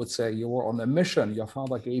Müller would say, you were on a mission. Your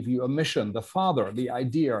father gave you a mission. The father, the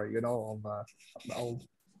idea, you know, of old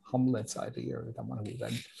Hamlet's idea, the one who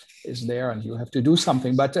then is there and you have to do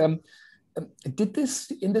something. But did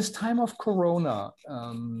this, in this time of Corona,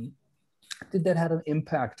 did that have an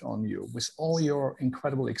impact on you with all your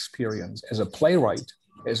incredible experience as a playwright,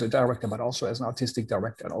 as a director, but also as an artistic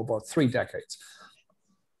director in over 3 decades?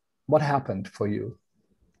 What happened for you?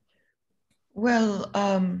 Well,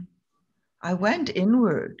 I went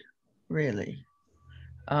inward, really.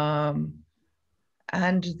 And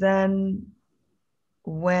then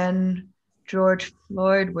when George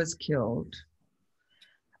Floyd was killed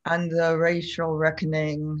and the racial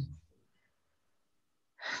reckoning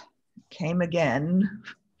came again,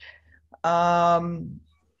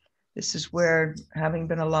 this is where having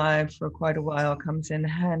been alive for quite a while comes in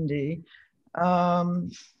handy.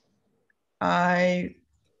 I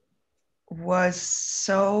was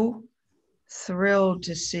so thrilled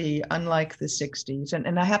to see, unlike the 60s,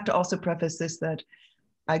 and I have to also preface this that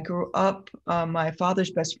I grew up, my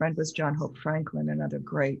father's best friend was John Hope Franklin, another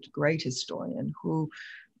great historian who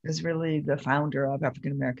is really the founder of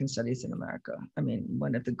African American Studies in America. I mean,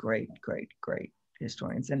 one of the great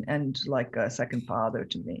historians, and like a second father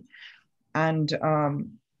to me. And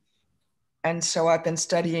so I've been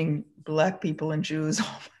studying Black people and Jews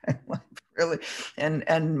all my life, really.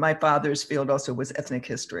 And my father's field also was ethnic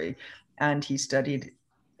history, and he studied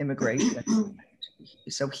immigration.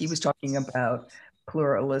 So he was talking about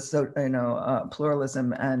pluralism,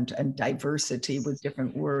 pluralism and diversity with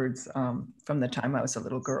different words from the time I was a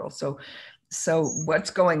little girl. So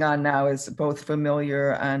what's going on now is both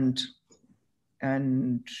familiar and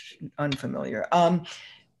unfamiliar.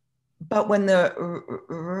 But when the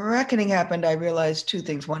reckoning happened, I realized 2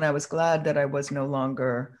 things. One, I was glad that I was no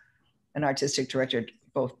longer an artistic director,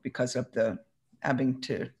 both because of the having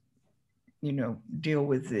to, deal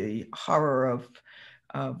with the horror of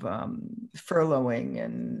furloughing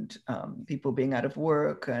and people being out of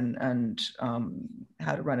work and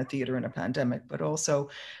how to run a theater in a pandemic, but also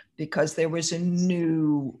because there was a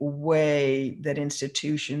new way that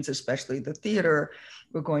institutions, especially the theater,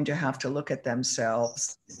 were going to have to look at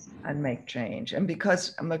themselves and make change. And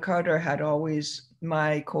because McCarter had always,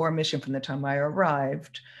 my core mission from the time I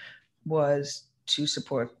arrived was to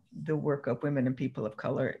support the work of women and people of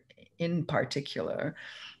color in particular,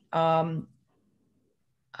 I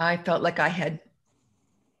felt like I had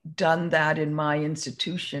done that in my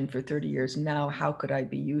institution for 30 years. Now, how could I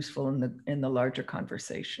be useful in the larger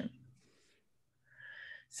conversation?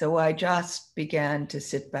 So I just began to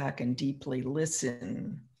sit back and deeply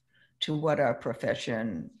listen to what our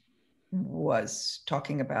profession was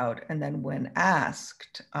talking about. And then when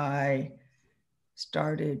asked, I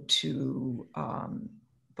started to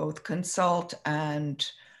both consult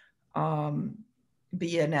and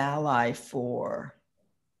be an ally for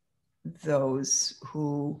those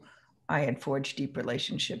who I had forged deep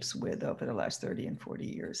relationships with over the last 30 and 40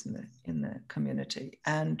 years in the community.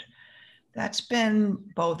 And that's been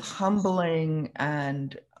both humbling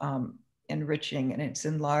and enriching, and it's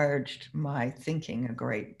enlarged my thinking a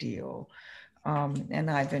great deal. And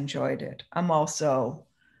I've enjoyed it. I'm also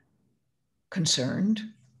concerned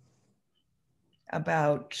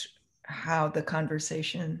about how the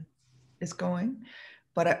conversation is going,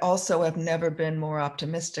 but I also have never been more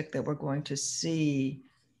optimistic that we're going to see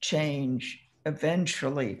change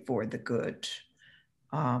eventually for the good,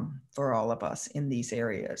 for all of us in these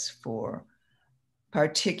areas, for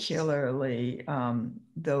particularly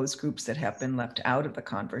those groups that have been left out of the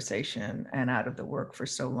conversation and out of the work for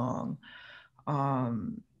so long.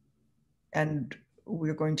 And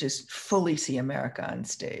we're going to fully see America on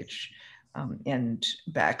stage and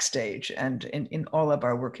backstage and in all of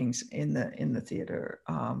our workings in the theater.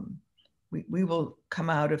 We will come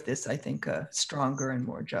out of this, I think, a stronger and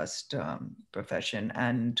more just profession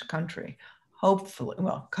and country. Hopefully,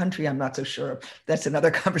 well, country, I'm not so sure. That's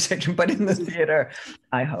another conversation, but in the theater,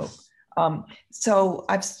 I hope. So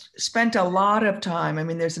I've spent a lot of time. I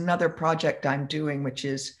mean, there's another project I'm doing, which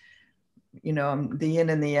is, the yin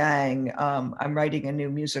and the yang. I'm writing a new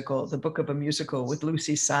musical, the book of a musical with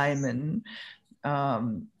Lucy Simon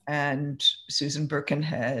and Susan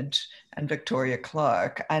Birkenhead and Victoria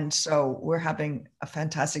Clark. And so we're having a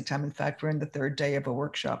fantastic time. In fact, we're in the 3rd day of a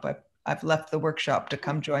workshop. I've left the workshop to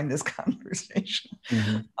come join this conversation.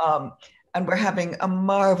 Mm-hmm. And we're having a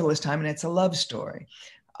marvelous time, and it's a love story,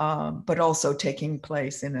 but also taking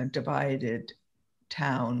place in a divided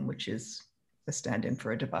town, which is a stand-in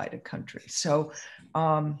for a divided country. So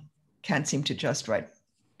can't seem to just write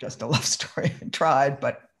just a love story. I tried,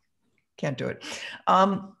 but can't do it.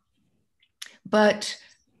 But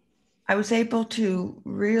I was able to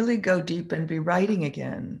really go deep and be writing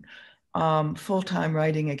again, full-time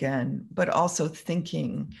writing again, but also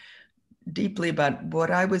thinking deeply about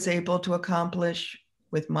what I was able to accomplish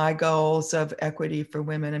with my goals of equity for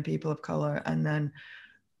women and people of color, and then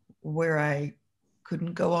where I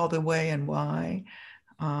couldn't go all the way and why.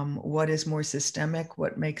 What is more systemic?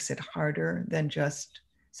 What makes it harder than just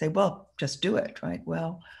say, well, just do it, right?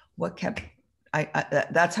 Well, what kept,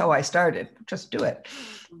 that's how I started, just do it.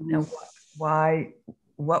 Now, why,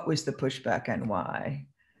 what was the pushback and why?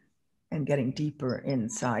 And getting deeper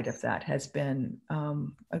inside of that has been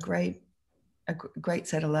a great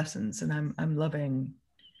set of lessons. And I'm loving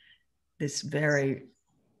this very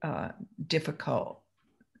difficult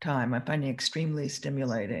time. I'm finding extremely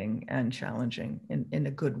stimulating and challenging in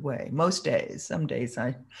a good way. Most days, some days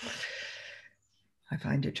I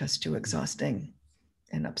find it just too exhausting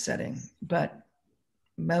and upsetting. But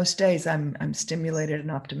most days I'm stimulated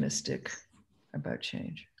and optimistic about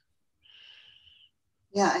change.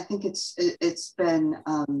 Yeah, I think it's been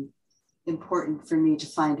important for me to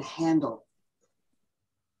find a handle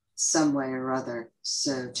some way or other.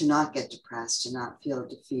 So to not get depressed, to not feel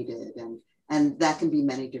defeated, and that can be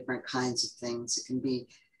many different kinds of things. It can be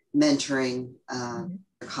mentoring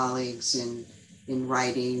colleagues in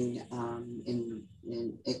writing.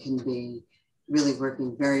 It can be really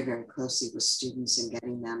working very, very closely with students and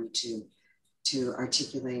getting them to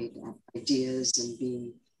articulate ideas and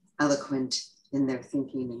be eloquent in their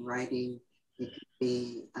thinking and writing. It could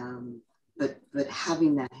be, but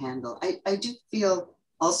having that handle. I do feel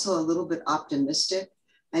also a little bit optimistic.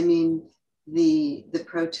 I mean, the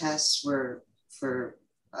protests were for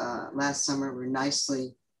last summer were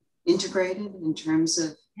nicely integrated in terms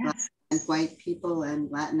of Black and white people and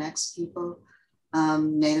Latinx people,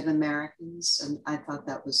 Native Americans, and I thought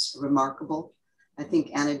that was remarkable. I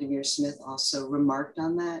think Anna Deavere Smith also remarked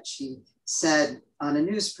on that. She said on a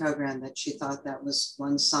news program that she thought that was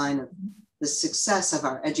one sign of the success of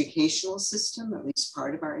our educational system, at least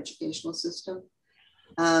part of our educational system.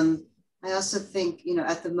 I also think, you know,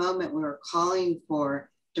 at the moment we were calling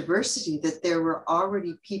for diversity, that there were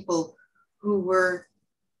already people who were,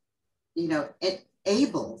 you know,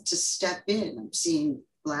 able to step in. I'm seeing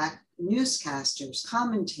Black newscasters,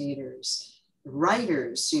 commentators,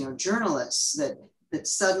 writers, you know, journalists, that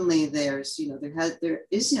suddenly there's, you know, there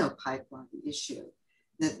is no pipeline issue,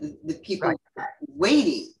 that the people are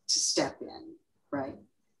waiting to step in, right?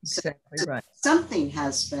 Exactly, so right. Something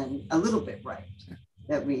has been a little bit right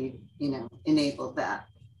that we, you know, enabled that.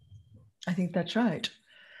 I think that's right.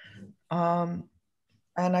 And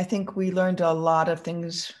I think we learned a lot of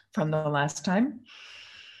things from the last time.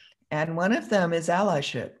 And one of them is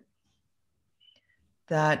allyship.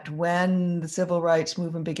 That when the civil rights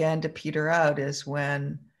movement began to peter out is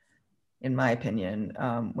when, in my opinion,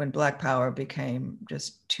 when Black power became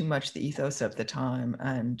just too much the ethos of the time,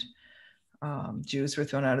 and Jews were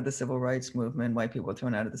thrown out of the civil rights movement, white people were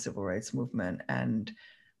thrown out of the civil rights movement, and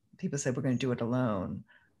people said, we're going to do it alone.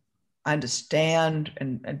 I understand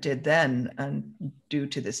and did then and do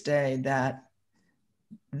to this day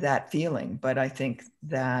that feeling, but I think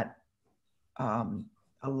that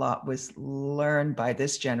a lot was learned by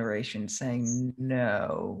this generation saying,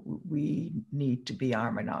 no, we need to be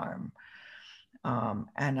arm in arm.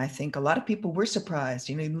 And I think a lot of people were surprised,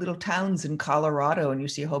 you know, in little towns in Colorado, and you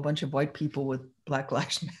see a whole bunch of white people with Black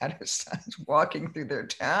Lives Matter signs walking through their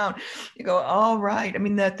town. You go, all right. I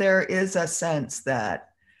mean, that there is a sense that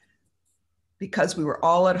because we were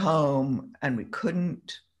all at home and we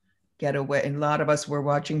couldn't get away, and a lot of us were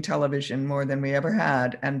watching television more than we ever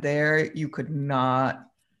had, and there you could not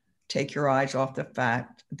take your eyes off the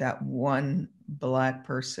fact that one Black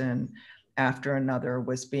person after another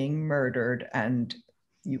was being murdered, and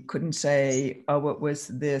you couldn't say, oh, it was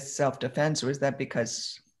this self-defense, or was that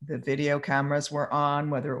because the video cameras were on,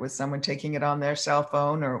 whether it was someone taking it on their cell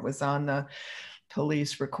phone or it was on the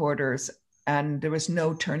police recorders, and there was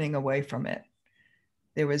no turning away from it.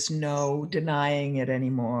 There was no denying it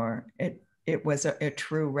anymore. It was a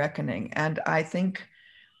true reckoning. And I think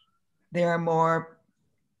there are more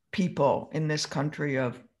people in this country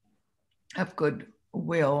of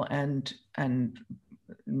goodwill and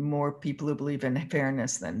more people who believe in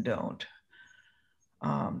fairness than don't.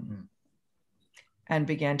 And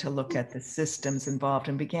began to look at the systems involved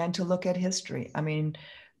and began to look at history. I mean,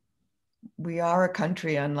 we are a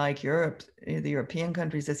country, unlike Europe, the European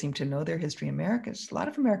countries that seem to know their history. Americans, a lot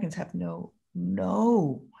of Americans have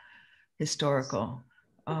no historical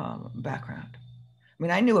background. I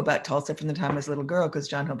mean, I knew about Tulsa from the time I was a little girl because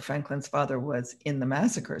John Hope Franklin's father was in the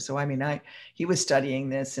massacre. So, I mean, he was studying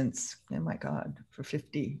this since, oh my God, for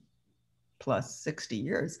 50 plus 60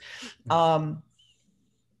 years,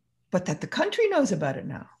 but that the country knows about it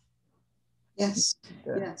now. Yes,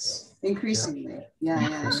 yes, increasingly.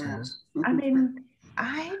 Yeah. I mean,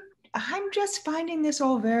 I'm just finding this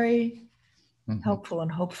all very helpful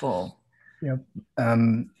and hopeful. Yeah,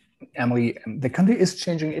 Emily, the country is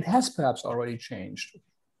changing. It has perhaps already changed.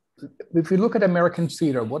 If we look at American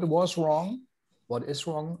theater, what was wrong, what is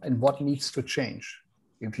wrong, and what needs to change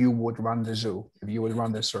if you would run the zoo, if you would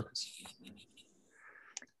run the circus?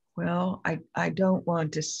 Well, I don't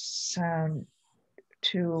want to sound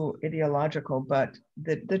too ideological, but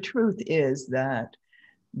the truth is that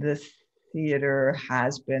the theater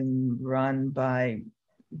has been run by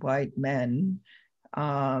white men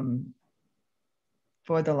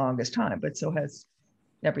for the longest time, but so has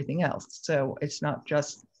everything else. So it's not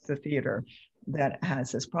just the theater that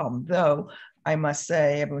has this problem, though I must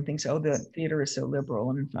say everyone thinks, oh, the theater is so liberal,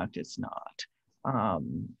 and in fact it's not.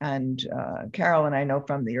 Carol and I know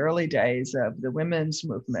from the early days of the women's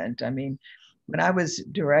movement, I mean, when I was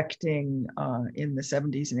directing in the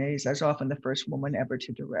 70s and 80s, I was often the first woman ever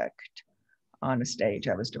to direct on a stage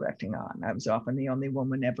I was directing on. I was often the only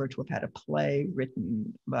woman ever to have had a play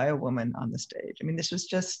written by a woman on the stage. I mean, this was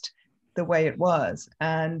just the way it was.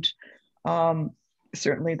 And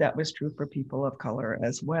certainly that was true for people of color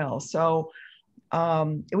as well. So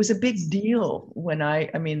it was a big deal when I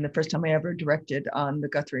mean, the first time I ever directed on the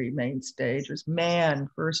Guthrie main stage was Mann,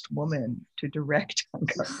 first woman to direct on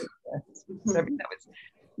Guthrie. That was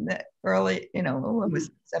the early, it was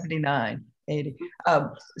 79, 80.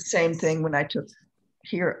 Same thing when I took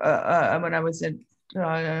here, when I was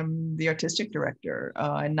the artistic director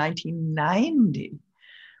in 1990.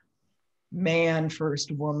 Mann,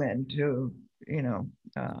 first woman to,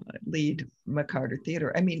 lead McCarter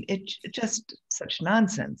Theater. I mean, it's just such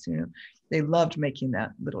nonsense, They loved making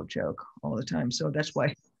that little joke all the time. So that's why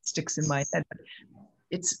it sticks in my head.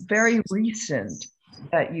 It's very recent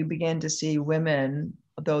that you began to see women,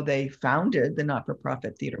 though they founded the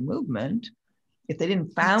not-for-profit theater movement, if they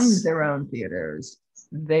didn't found their own theaters,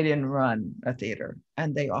 they didn't run a theater,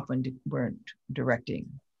 and they often weren't directing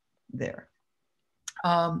there.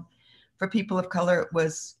 For people of color, it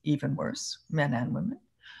was even worse, men and women.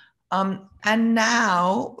 And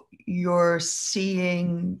now you're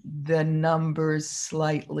seeing the numbers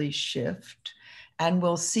slightly shift. And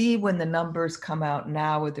we'll see when the numbers come out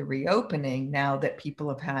now with the reopening, now that people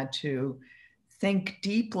have had to think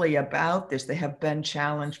deeply about this. They have been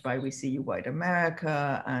challenged by We See You White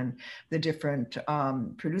America and the different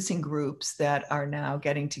producing groups that are now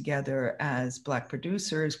getting together as Black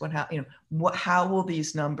producers. How will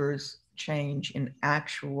these numbers change in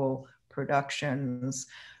actual productions?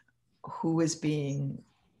 Who is being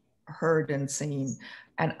heard and seen?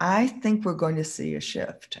 And I think we're going to see a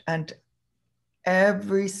shift. And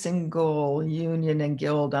every single union and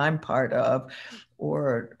guild I'm part of,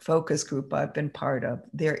 or focus group I've been part of,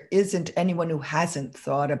 there isn't anyone who hasn't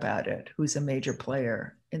thought about it, who's a major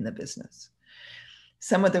player in the business.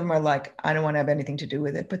 Some of them are like, I don't want to have anything to do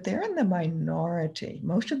with it, but they're in the minority.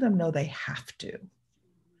 Most of them know they have to.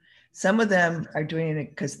 Some of them are doing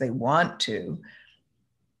it because they want to,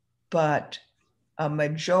 but a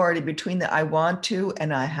majority between the I want to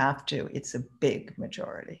and I have to, it's a big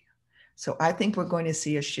majority. So I think we're going to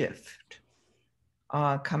see a shift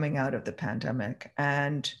coming out of the pandemic.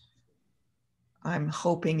 And I'm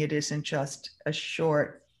hoping it isn't just a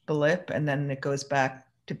short blip and then it goes back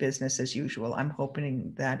to business as usual. I'm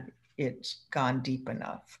hoping that it's gone deep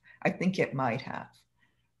enough. I think it might have,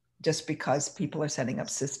 just because people are setting up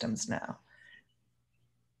systems now.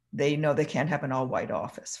 They know they can't have an all-white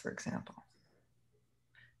office, for example.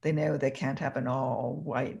 They know they can't have an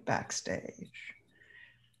all-white backstage.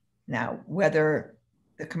 Now, whether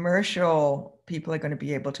the commercial people are going to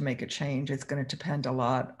be able to make a change, it's going to depend a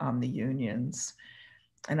lot on the unions.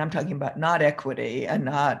 And I'm talking about not equity and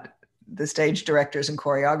not the stage directors and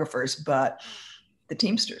choreographers, but the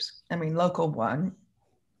Teamsters. I mean, Local 1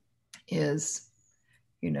 is,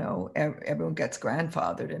 everyone gets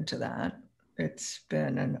grandfathered into that. It's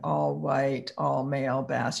been an all-white, all-male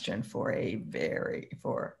bastion for 80,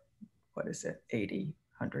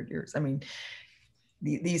 100 years. I mean,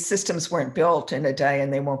 these systems weren't built in a day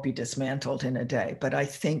and they won't be dismantled in a day. But I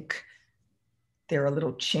think there are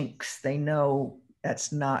little chinks. They know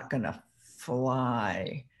that's not going to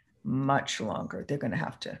fly much longer. They're going to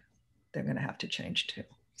have to change too.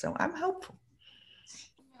 So I'm hopeful.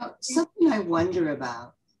 Something I wonder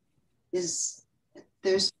about is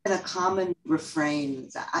there's been a common refrain.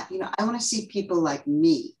 I want to see people like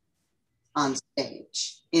me on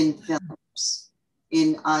stage, in films,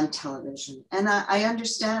 on television. And I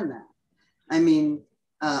understand that. I mean,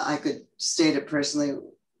 I could state it personally,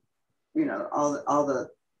 you know, all the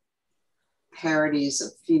parodies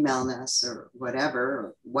of femaleness or whatever,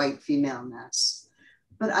 or white femaleness.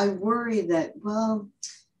 But I worry that, well,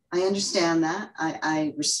 I understand that.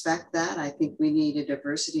 I respect that. I think we need a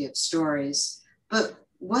diversity of stories. But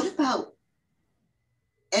what about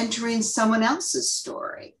entering someone else's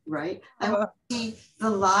story, right? I want to see the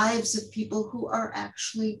lives of people who are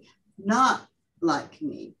actually not like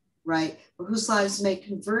me, right? Or whose lives may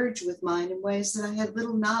converge with mine in ways that I had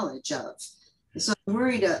little knowledge of. And so I'm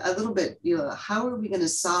worried a little bit, you know, how are we going to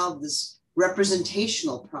solve this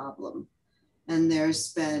representational problem? And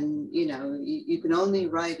there's been, you know, you can only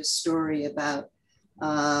write a story about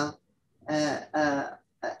a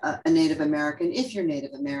Native American if you're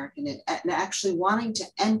Native American, and actually wanting to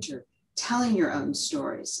enter, telling your own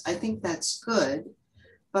stories. I think that's good,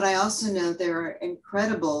 but I also know there are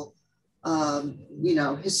incredible, you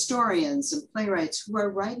know, historians and playwrights who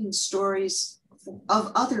are writing stories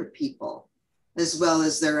of other people as well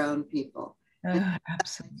as their own people.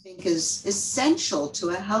 Absolutely. I think is essential to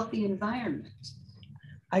a healthy environment.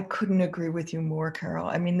 I couldn't agree with you more, Carol.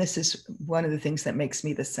 I mean, this is one of the things that makes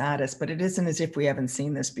me the saddest, but it isn't as if we haven't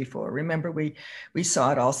seen this before. Remember, we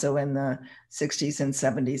saw it also in the 60s and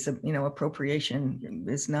 70s. You know, appropriation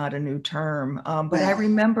is not a new term. But I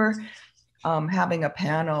remember having a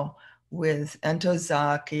panel with Ento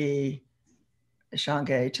Zaki,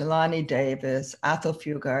 Shange, Jelani Davis, Athol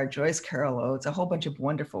Fugard, Joyce Carol Oates, a whole bunch of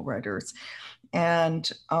wonderful writers.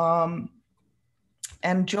 And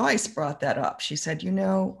Joyce brought that up. She said, you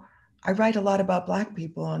know, I write a lot about Black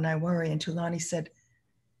people and I worry. And Tulani said,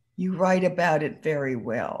 you write about it very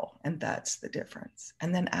well. And that's the difference.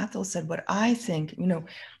 And then Athol said, what I think, you know,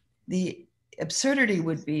 the absurdity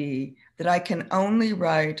would be that I can only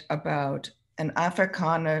write about an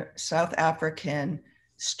Afrikaner, South African,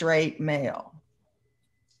 straight male.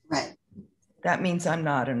 Right. That means I'm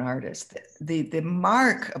not an artist. The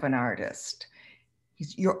mark of an artist,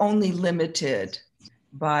 you're only limited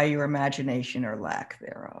by your imagination or lack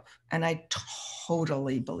thereof. And I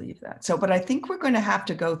totally believe that. So, but I think we're going to have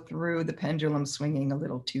to go through the pendulum swinging a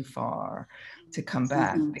little too far to come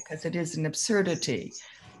back, because it is an absurdity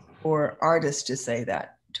for artists to say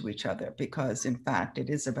that to each other, because in fact, it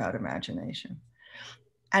is about imagination.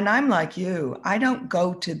 And I'm like you, I don't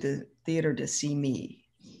go to the theater to see me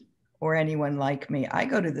or anyone like me. I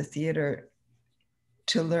go to the theater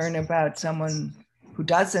to learn about someone who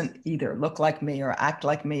doesn't either look like me or act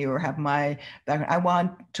like me or have my background. I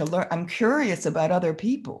want to learn. I'm curious about other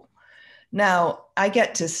people. Now, I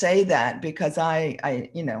get to say that because I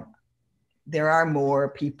you know, there are more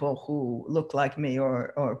people who look like me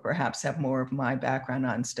or perhaps have more of my background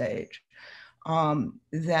on stage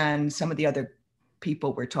than some of the other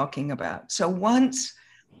people we're talking about. So once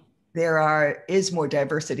there is more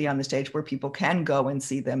diversity on the stage where people can go and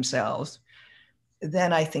see themselves,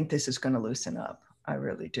 then I think this is going to loosen up. I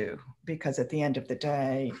really do. Because at the end of the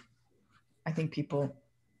day, I think people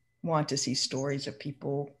want to see stories of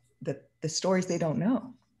people, that the stories they don't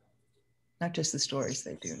know, not just the stories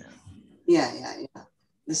they do know. Yeah.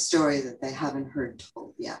 The story that they haven't heard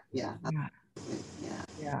told. Yeah.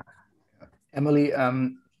 Emily,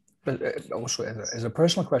 but also as a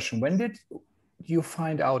personal question, when did you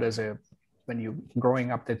find out when you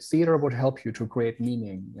growing up that theater would help you to create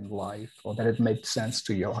meaning in life, or that it made sense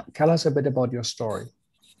to you? Tell us a bit about your story.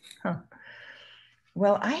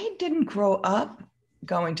 Well, I didn't grow up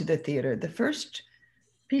going to the theater. The first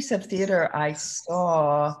piece of theater I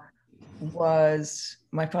saw was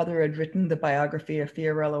my father had written the biography of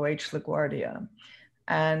Fiorello H. LaGuardia.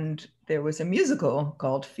 And there was a musical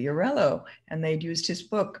called Fiorello, and they'd used his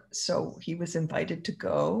book. So he was invited to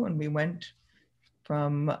go, and we went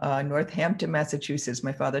from Northampton, Massachusetts.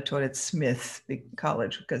 My father taught at Smith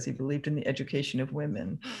College because he believed in the education of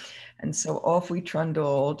women. And so off we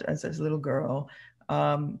trundled as a little girl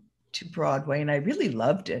to Broadway, and I really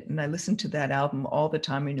loved it. And I listened to that album all the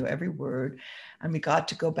time. I knew every word. And we got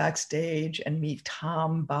to go backstage and meet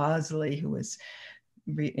Tom Bosley, who was,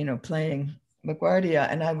 playing LaGuardia,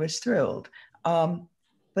 and I was thrilled.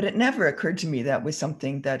 But it never occurred to me that was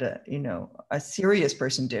something that a serious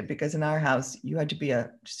person did, because in our house you had to be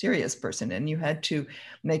a serious person and you had to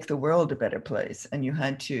make the world a better place and you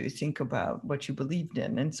had to think about what you believed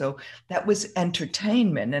in. And so that was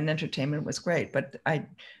entertainment, and entertainment was great, but I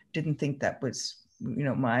didn't think that was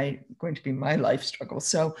going to be my life struggle.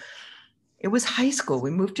 So it was high school. We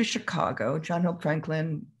moved to Chicago. John Hope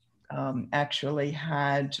Franklin actually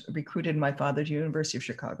had recruited my father to University of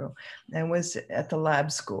Chicago and was at the lab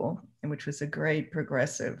school, which was a great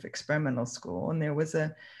progressive experimental school. And there was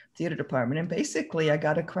a theater department. And basically I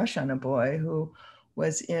got a crush on a boy who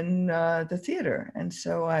was in the theater. And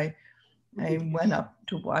so I went up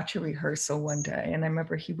to watch a rehearsal one day, and I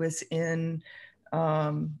remember he was playing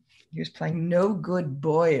No Good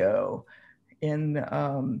Boyo in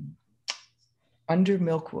Under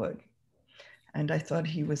Milkwood. And I thought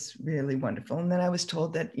he was really wonderful. And then I was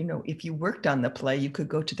told that, you know, if you worked on the play, you could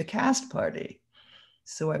go to the cast party.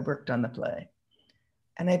 So I worked on the play.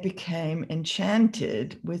 And I became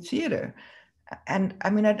enchanted with theater. And I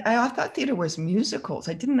mean, I thought theater was musicals.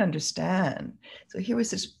 I didn't understand. So here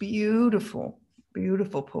was this beautiful,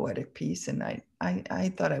 beautiful poetic piece. And I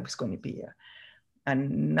thought I was going to be a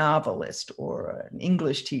novelist or an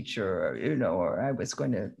English teacher, or, you know, or I was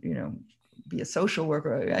going to, you know, be a social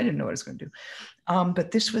worker. I didn't know what I was going to do.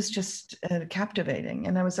 But this was just captivating.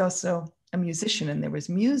 And I was also a musician, and there was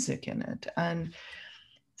music in it. And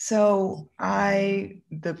so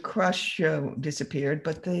the crush disappeared,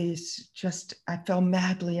 but I fell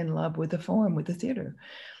madly in love with the form, with the theater.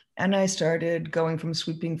 And I started going from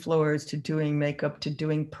sweeping floors to doing makeup, to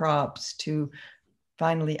doing props, to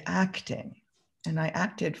finally acting. And I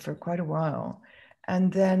acted for quite a while.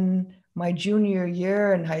 And then my junior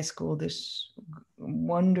year in high school, this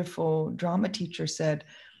wonderful drama teacher said,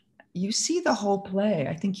 "You see the whole play.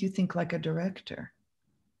 I think you think like a director."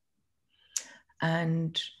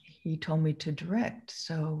 And he told me to direct.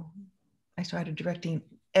 So I started directing.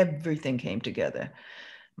 Everything came together.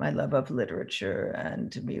 My love of literature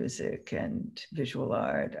and music and visual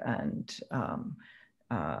art and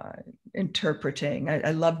interpreting.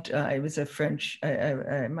 I loved, I was a French,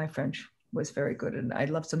 my French was very good. And I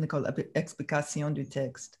loved something called explication du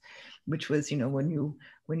texte, which was, you know, when you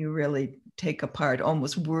really take apart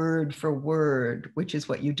almost word for word, which is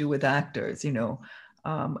what you do with actors, you know,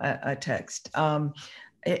 a text.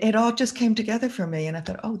 It all just came together for me. And I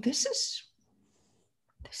thought, oh, this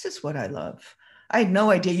is what I love. I had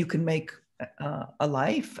no idea you can make a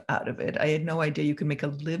life out of it. I had no idea you could make a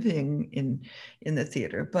living in the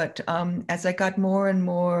theater. But as I got more and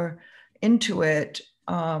more into it,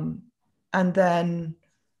 and then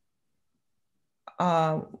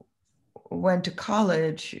went to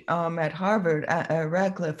college at Harvard, at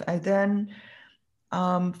Radcliffe, I then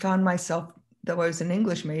found myself, though I was an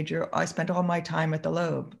English major, I spent all my time at the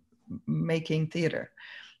Loeb making theater.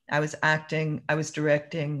 I was acting, I was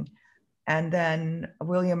directing. And then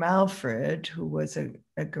William Alfred, who was a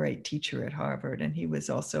great teacher at Harvard, and he was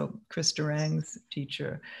also Chris Durang's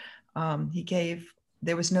teacher,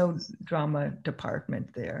 there was no drama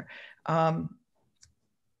department there.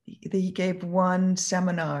 He gave one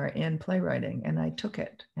seminar in playwriting, and I took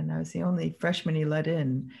it. And I was the only freshman he let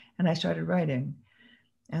in, and I started writing.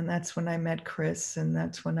 And that's when I met Chris, and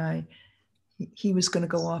that's when he was going to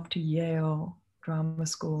go off to Yale drama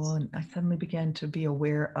school, and I suddenly began to be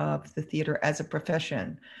aware of the theater as a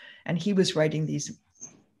profession. And he was writing these,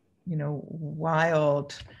 you know,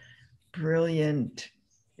 wild, brilliant,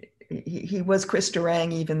 he was Chris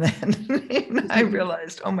Durang even then. And I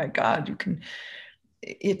realized, oh my God, you can,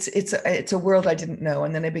 it's a world I didn't know.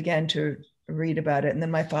 And then I began to read about it. And then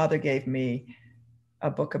my father gave me a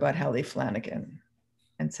book about Hallie Flanagan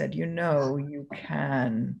and said, you know, you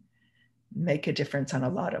can make a difference on a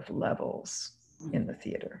lot of levels in the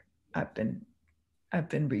theater. I've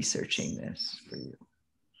been researching this for you.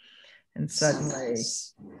 And suddenly,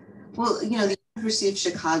 well, you know, the University of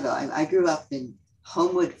Chicago, I grew up in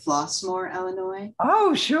Homewood, Flossmoor, Illinois.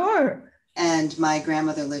 Oh, sure. And my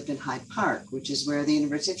grandmother lived in Hyde Park, which is where the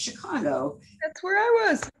University of Chicago. That's where I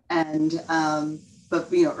was. And,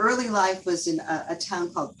 but, you know, early life was in a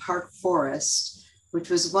town called Park Forest, which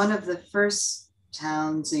was one of the first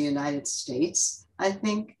towns in the United States, I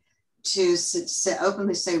think, to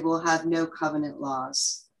openly say we'll have no covenant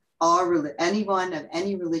laws. Anyone of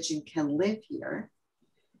any religion can live here.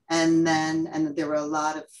 And there were a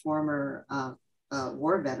lot of former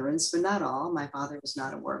war veterans, but not all. My father was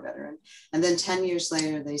not a war veteran. And then 10 years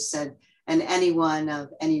later, they said, and anyone of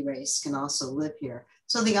any race can also live here.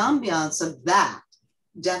 So the ambiance of that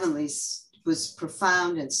definitely was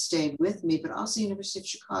profound and stayed with me, but also University of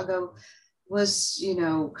Chicago was, you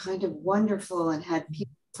know, kind of wonderful and had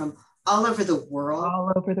people from all over the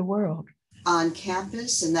world on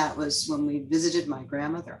campus. And that was when we visited my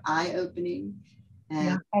grandmother, eye-opening.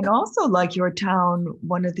 And also, like your town,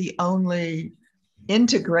 one of the only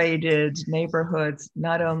integrated neighborhoods,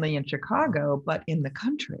 not only in Chicago, but in the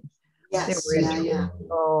country. Yes, there were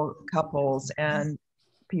individual couples, and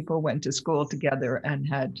people went to school together and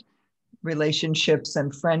had relationships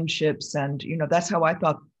and friendships. And, you know, that's how I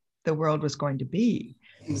thought the world was going to be.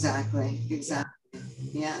 Exactly.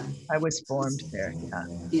 Yeah. I was formed there.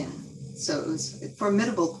 Yeah. So it was a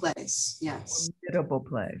formidable place. Yes. Formidable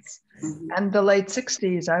place. Mm-hmm. And the late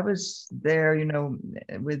 60s, I was there,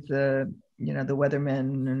 with the, the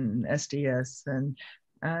Weathermen and SDS and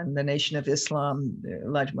the Nation of Islam.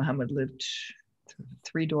 Elijah Muhammad lived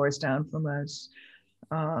 3 doors down from us.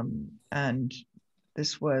 And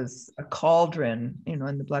this was a cauldron, in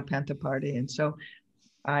the Black Panther Party. And so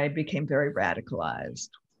I became very radicalized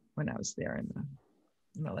when I was there in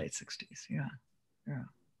the late 60s. Yeah.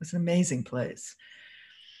 It was an amazing place.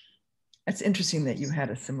 It's interesting that you had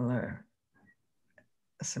a similar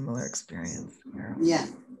experience. Yeah.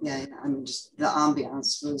 I mean, just the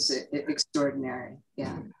ambiance was extraordinary.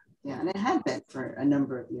 Yeah. And it had been for a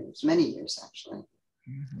number of years, many years actually.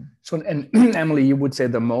 Mm-hmm. So, and Emily, you would say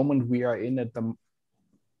the moment we are in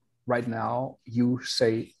right now, you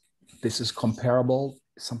say this is comparable,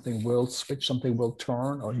 something will switch, something will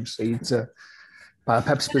turn, or you say it's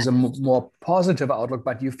perhaps with a more positive outlook,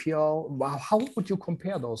 but you feel, wow, how would you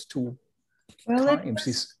compare those two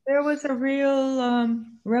times? There was a real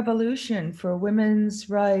revolution for women's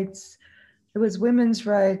rights. It was women's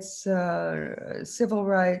rights, civil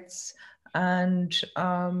rights, and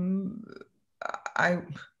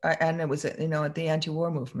and it was, the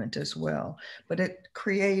anti-war movement as well. But it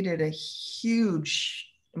created it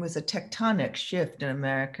was a tectonic shift in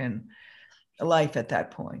American life at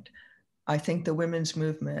that point. I think the women's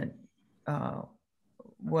movement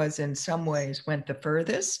was in some ways went the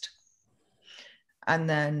furthest. And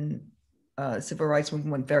then civil rights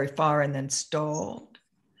movement went very far and then stalled.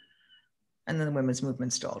 And then the women's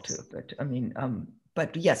movement stalled too. But I mean,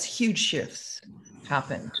 but yes, huge shifts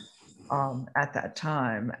happened at that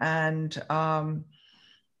time. And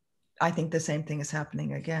I think the same thing is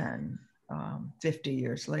happening again 50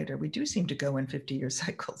 years later. We do seem to go in 50-year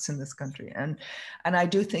cycles in this country. And I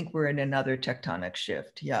do think we're in another tectonic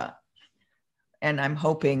shift, yeah. And I'm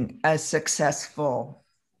hoping as successful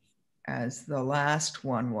as the last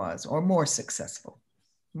one was, or more successful.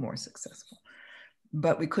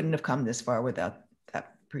 But we couldn't have come this far without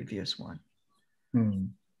that previous one.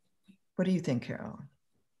 What do you think, Carol?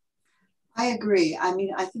 I agree. I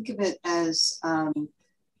mean, I think of it as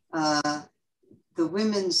the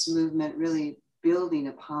women's movement really building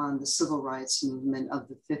upon the civil rights movement of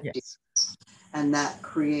the 50s. Yes. And that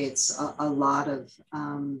creates a lot of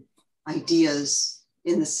ideas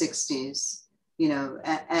in the 60s,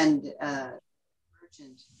 and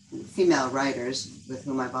female writers with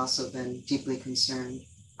whom I've also been deeply concerned.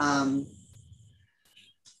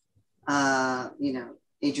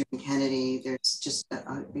 Adrienne Kennedy, there's just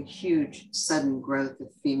a huge sudden growth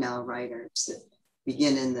of female writers that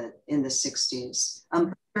begin in the 60s.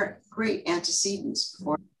 There are great antecedents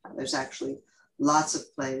before that. There's actually lots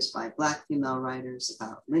of plays by Black female writers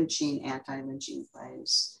about lynching, anti-lynching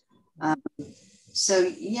plays. So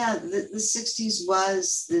yeah, the 60s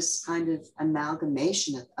was this kind of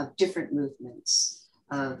amalgamation of different movements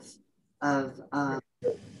of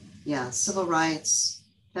civil rights,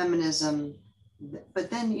 feminism. But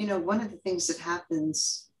then, one of the things that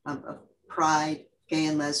happens of pride, gay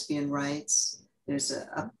and lesbian rights, there's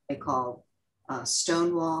a play called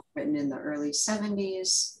Stonewall, written in the early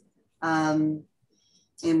 70s,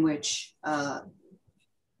 in which,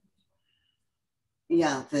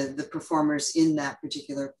 the performers in that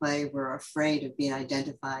particular play were afraid of being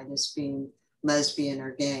identified as being lesbian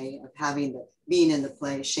or gay, of being in the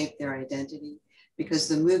play shape their identity, because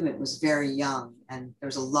the movement was very young and there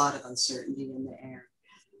was a lot of uncertainty in the air.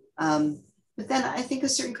 But then I think a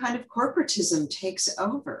certain kind of corporatism takes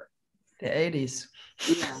over. The 80s.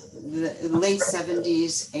 Yeah, the late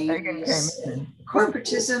 70s, 80s.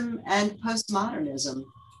 Corporatism and postmodernism,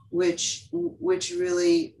 which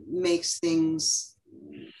really makes things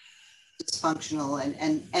dysfunctional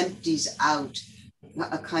and empties out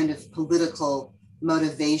a kind of political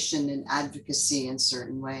motivation and advocacy in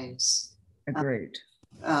certain ways. Agreed.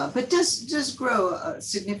 But does grow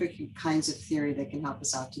significant kinds of theory that can help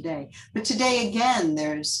us out today. But today, again,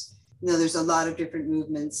 there's a lot of different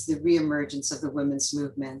movements, the reemergence of the women's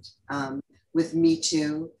movement with Me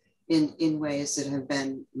Too in ways that have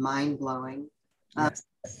been mind-blowing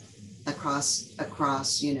across,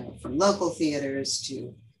 from local theaters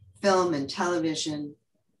to film and television.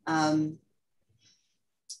 And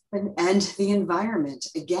the environment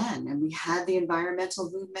again, and we had the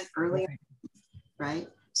environmental movement earlier. Right.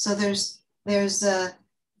 So there's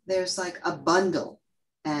like a bundle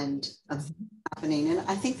of happening. And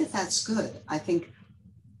I think that's good. I think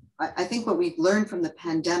what we've learned from the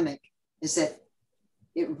pandemic is that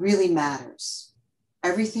it really matters.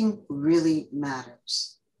 Everything really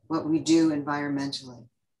matters. What we do environmentally,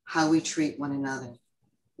 how we treat one another,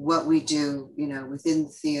 what we do, within the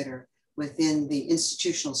theater, within the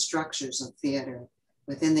institutional structures of theater,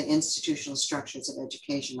 within the institutional structures of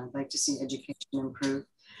education. I'd like to see education improve.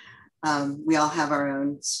 We all have our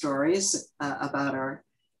own stories about our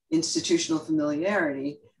institutional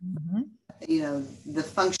familiarity. Mm-hmm. You know, the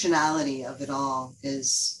functionality of it all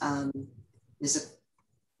is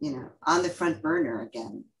you know, on the front burner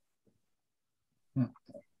again.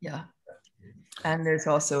 Yeah. And there's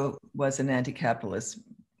also was an anti-capitalist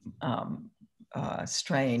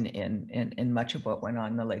strain in much of what went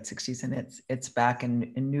on in the late 60s, and it's back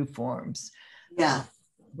in new forms. Yeah.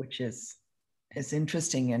 Which is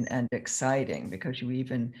interesting and exciting, because you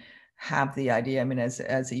even have the idea. I mean,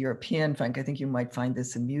 as a European, Frank, I think you might find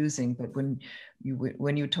this amusing, but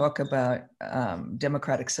when you talk about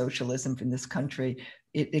democratic socialism in this country,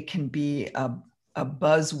 it can be a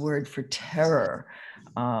buzzword for terror.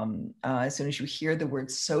 As soon as you hear the word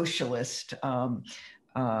socialist, half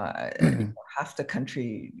the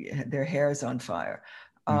country, their hair is on fire.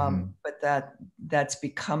 But that's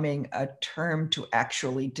becoming a term to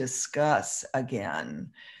actually discuss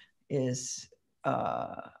again is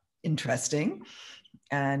interesting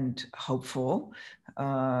and hopeful.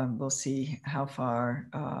 We'll see how far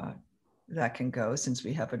that can go, since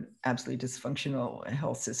we have an absolutely dysfunctional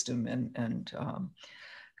health system and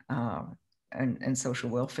social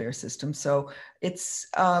welfare system. So it's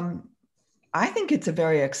I think it's a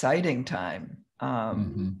very exciting time.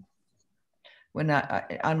 When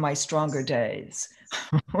on my stronger days,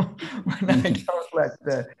 when I don't let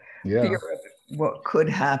the fear of what could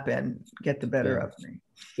happen get the better of me.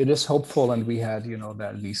 It is hopeful, and we had, you know,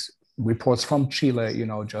 that these reports from Chile, you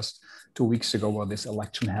know, just 2 weeks ago, where this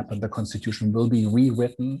election happened, the constitution will be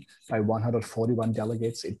rewritten by 141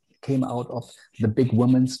 delegates. It came out of the big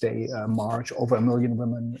Women's Day march. Over 1 million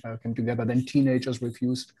women came together. Then teenagers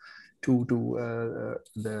refused to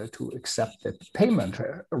accept the payment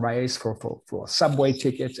raise for subway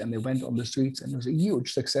tickets, and they went on the streets, and it was a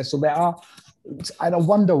huge success. So I don't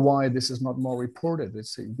wonder why this is not more reported.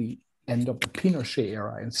 It's the end of the Pinochet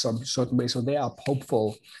era in some certain way. So there are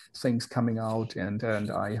hopeful things coming out, and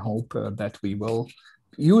I hope that we will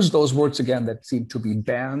use those words again that seem to be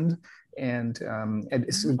banned. And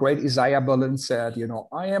it's a great Isaiah Berlin said, you know,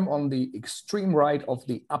 I am on the extreme right of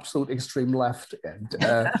the absolute extreme left, and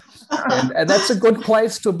that's a good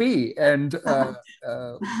place to be. And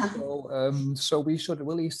so we should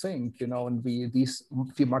really think, you know, and these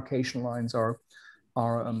demarcation lines are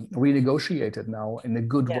renegotiated now in a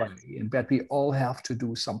good way, and that we all have to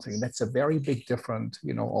do something. That's a very big difference.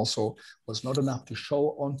 You know, also was not enough to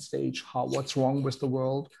show on stage what's wrong with the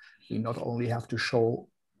world. We not only have to show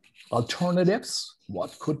alternatives,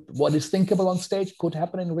 what is thinkable on stage could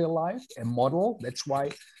happen in real life, a model. That's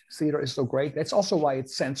why theater is so great. That's also why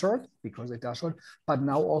it's censored, because it does it. But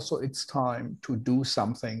now also it's time to do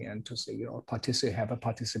something and to say, you know, have a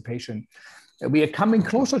participation. We are coming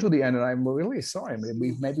closer to the end, and I'm really sorry.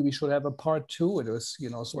 Maybe we should have a part 2. It was,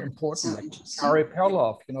 you know, so important. Like Kari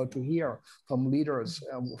Perloff, you know, to hear from leaders,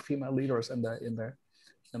 female leaders in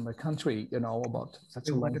the country, you know, about such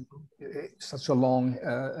a long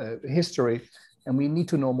history, and we need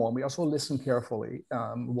to know more. We also listen carefully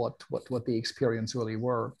what the experience really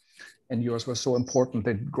were, and yours was so important.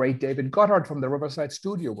 The great David Goddard from the Riverside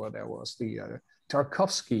Studio, where there was the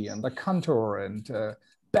Tarkovsky and the Cantor and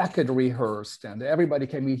Packard rehearsed, and everybody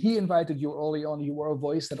came. He invited you early on. You were a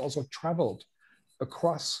voice that also traveled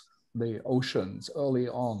across the oceans early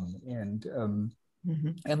on, and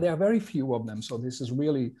there are very few of them. So this is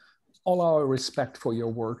really all our respect for your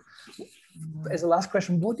work. As a last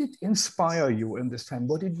question, what did inspire you in this time?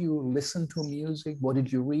 What did you listen to music? What did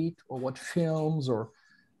you read? Or what films or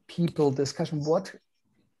people discussion? What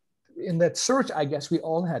in that search, I guess we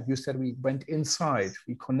all had, you said we went inside,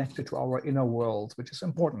 we connected to our inner world, which is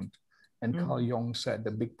important. And Carl Jung said the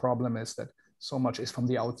big problem is that so much is from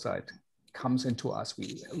the outside, comes into us.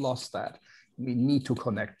 We lost that. We need to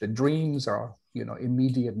connect. The dreams are, you know,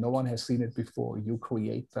 immediate. No one has seen it before. You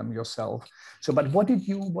create them yourself. So, but what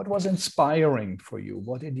was inspiring for you?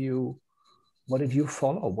 What did you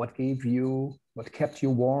follow? What kept you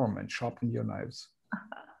warm and sharpened your knives?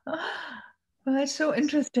 Well, that's so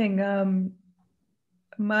interesting.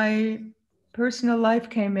 My personal life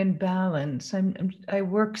came in balance. I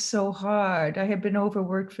worked so hard. I had been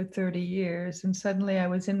overworked for 30 years, and suddenly I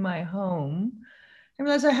was in my home. I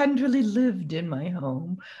realized I hadn't really lived in my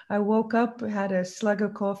home. I woke up, had a slug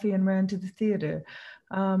of coffee, and ran to the theater.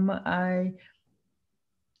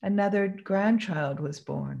 Another grandchild was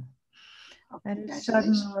born. And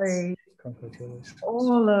suddenly,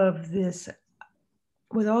 all of this,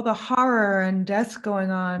 with all the horror and death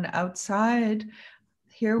going on outside,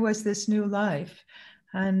 here was this new life.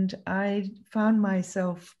 And I found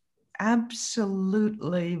myself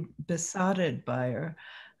absolutely besotted by her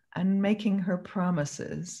and making her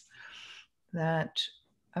promises that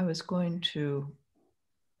I was going to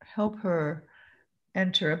help her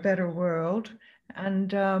enter a better world,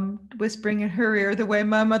 and whispering in her ear the way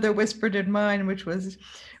my mother whispered in mine, which was,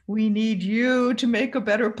 we need you to make a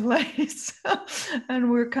better place.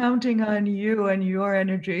 And we're counting on you and your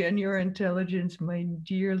energy and your intelligence, my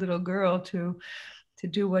dear little girl, to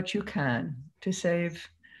do what you can to save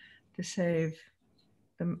to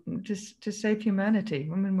save humanity.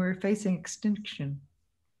 I mean, we're facing extinction.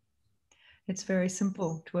 It's very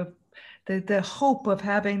simple to have the hope of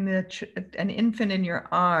having an infant in your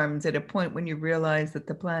arms at a point when you realize that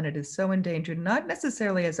the planet is so endangered, not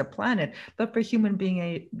necessarily as a planet, but for human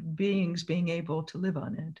beings being able to live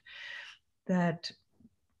on it. That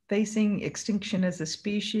facing extinction as a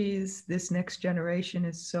species, this next generation,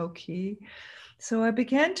 is so key. So I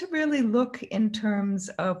began to really look in terms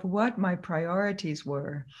of what my priorities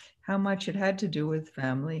were, how much it had to do with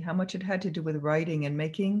family, how much it had to do with writing and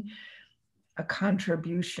making a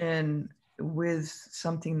contribution with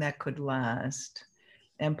something that could last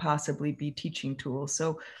and possibly be teaching tools.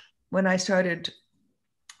 So when I started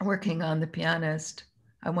working on The Pianist,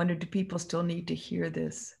 I wondered, do people still need to hear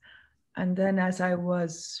this? And then as I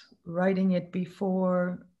was writing it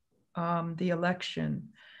before the election,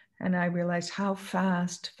 and I realized how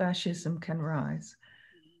fast fascism can rise,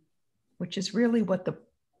 which is really what The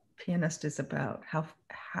Pianist is about, how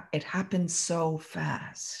it happens so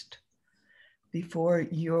fast before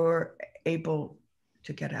you're able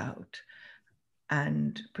to get out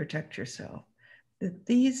and protect yourself.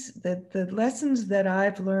 The lessons that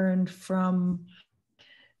I've learned from,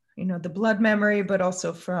 the blood memory, but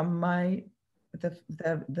also from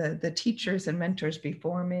the teachers and mentors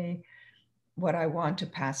before me, what I want to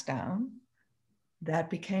pass down, that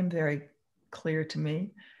became very clear to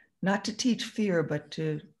me. Not to teach fear, but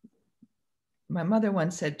my mother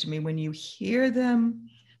once said to me, when you hear them,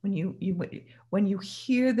 when you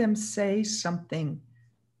hear them say something,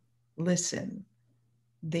 listen.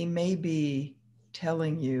 They may be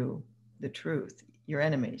telling you the truth, your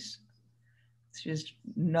enemies. It's just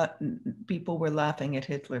not, people were laughing at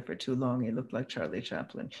Hitler for too long. He looked like Charlie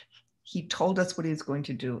Chaplin. He told us what he was going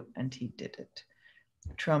to do, and he did it.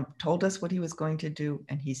 Trump told us what he was going to do,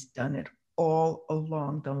 and he's done it all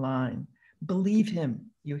along the line. Believe him.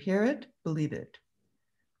 You hear it, believe it.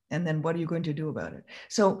 And then what are you going to do about it?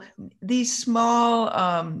 So these small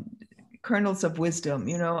kernels of wisdom,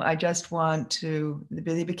 I just want to,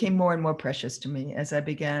 they became more and more precious to me as I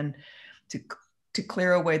began to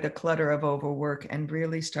clear away the clutter of overwork and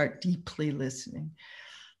really start deeply listening.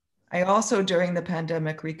 I also, during the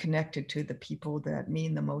pandemic, reconnected to the people that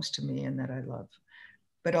mean the most to me and that I love,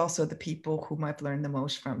 but also the people whom I've learned the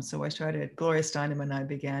most from. So I started, Gloria Steinem and I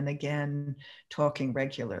began again talking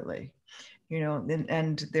regularly.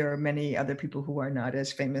 And there are many other people who are not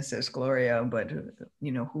as famous as Gloria, but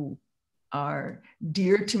who are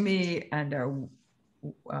dear to me and are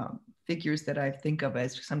figures that I think of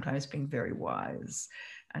as sometimes being very wise.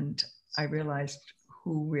 And I realized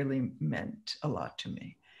who really meant a lot to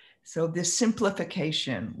me. So this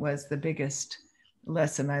simplification was the biggest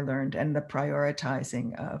lesson I learned, and the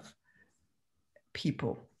prioritizing of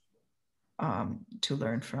people to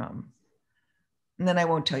learn from. And then I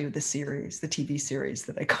won't tell you the TV series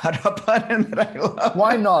that I caught up on and that I love.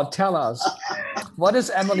 Why not? Tell us. What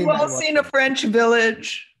is Emily? You've all seen A French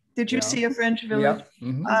Village. Did you see A French Village? Yeah.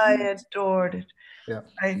 Mm-hmm. I adored it. Yeah.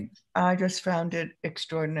 I just found it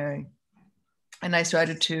extraordinary. And I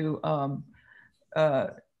started to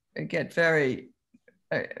get very,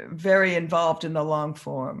 very involved in the long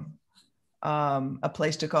form. A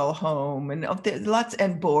Place to Call Home, and lots,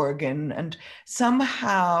 and Borg, and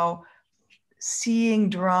somehow seeing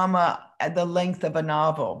drama at the length of a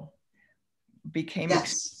novel became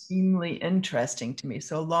extremely interesting to me.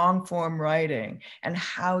 So long form writing and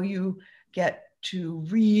how you get to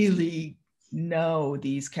really know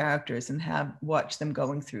these characters and watch them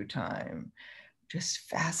going through time just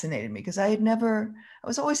fascinated me, because I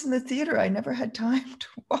was always in the theater. I never had time to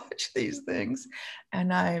watch these things.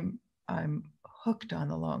 And I'm hooked on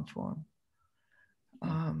the long form.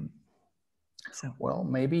 Well,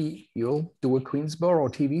 maybe you'll do a Greensboro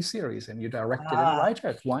TV series and you direct it and write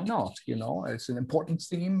it. Why not? It's an important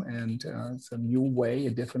theme, and it's a new way, a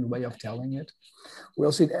different way of telling it.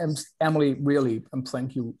 We'll see. Emily, really,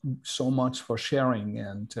 thank you so much for sharing,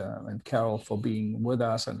 and Carol for being with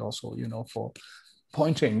us, and also, for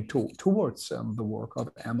pointing towards the work of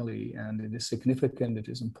Emily. And it is significant, it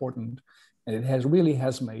is important, And it has really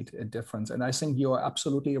made a difference. And I think you are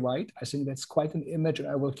absolutely right. I think that's quite an image, and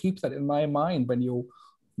I will keep that in my mind when you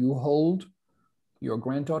hold your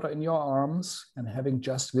granddaughter in your arms and having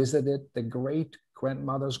just visited the great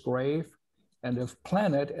grandmother's grave, and the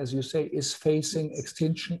planet, as you say, is facing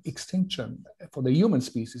extinction for the human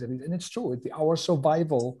species. And it's true, our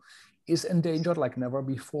survival is endangered like never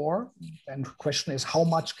before. And the question is, how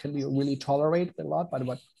much can you really tolerate a lot, but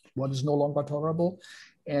what is no longer tolerable?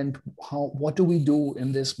 And what do we do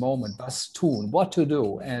in this moment? Was tun, what to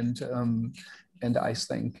do? And I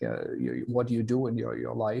think what you do in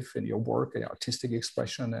your life, in your work, and artistic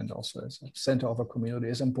expression, and also as a center of a community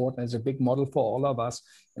is important. It's a big model for all of us,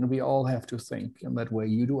 and we all have to think in that way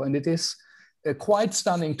you do. And it is quite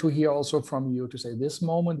stunning to hear also from you to say this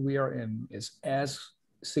moment we are in is as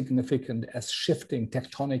significant, as shifting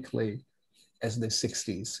tectonically as the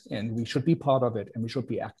 60s, and we should be part of it, and we should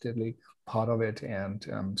be actively part of it, and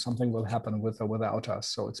something will happen with or without us,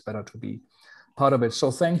 so it's better to be part of it.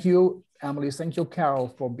 So thank you, Emily. Thank you, Carol,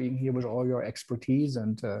 for being here with all your expertise,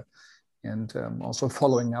 and also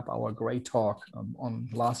following up our great talk on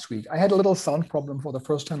last week. I had a little sound problem for the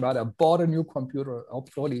first time, but I bought a new computer.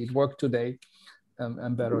 Hopefully it worked today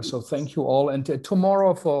and better. So thank you all. And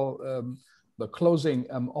tomorrow for the closing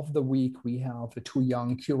of the week, we have the two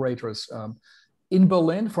young curators in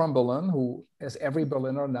Berlin, from Berlin, who, as every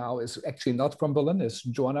Berliner now, is actually not from Berlin, is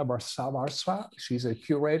Joanna Barsavarsva. She's a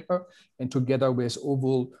curator, and together with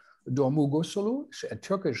Ovul Dormugosulu, a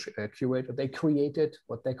Turkish curator, they created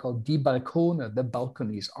what they call Die Balkone, the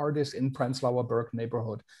balconies. Artists in Prenzlauer Berg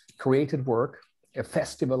neighborhood created work, a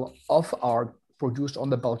festival of art produced on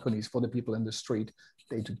the balconies for the people in the street.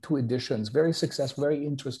 They did 2 editions, very successful, very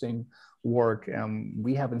interesting work.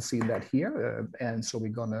 We haven't seen that here, and so we're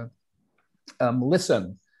gonna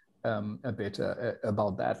listen a bit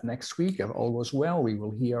about that next week. If all goes well, we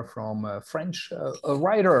will hear from a French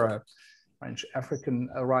writer, French African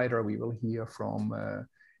writer. We will hear from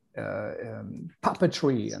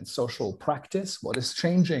puppetry and social practice. What is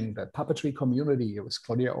changing? The puppetry community, it was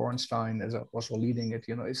Claudia Orenstein as also leading it,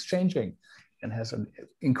 is changing and has an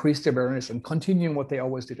increased awareness and continuing what they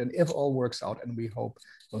always did. And if all works out, and we hope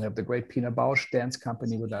we'll have the great Pina Bausch dance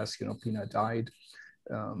company with us. Pina died.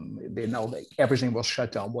 They know that everything was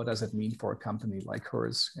shut down. What does it mean for a company like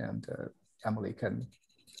hers? And Emily can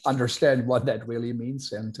understand what that really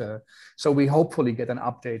means. And so we hopefully get an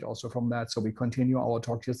update also from that. So we continue our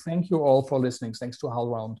talk here. Thank you all for listening. Thanks to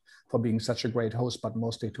HowlRound for being such a great host, but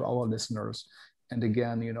mostly to our listeners. And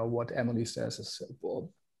again, what Emily says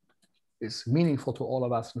is meaningful to all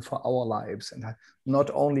of us and for our lives. And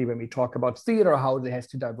not only when we talk about theater, how it has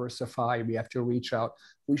to diversify, we have to reach out,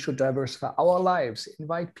 we should diversify our lives,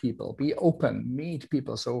 invite people, be open, meet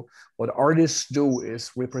people. So what artists do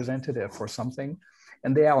is representative for something.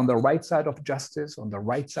 And they are on the right side of justice, on the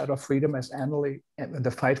right side of freedom, as Emily, and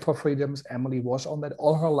the fight for freedoms, Emily was on that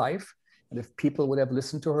all her life. And if people would have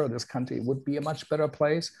listened to her, this country would be a much better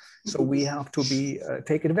place. So we have to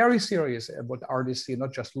take it very serious at what artists see,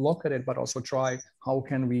 not just look at it, but also try how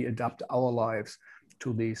can we adapt our lives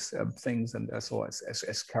to these things. And so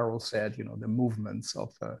as Carol said, the movements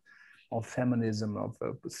of feminism, of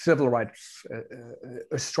civil rights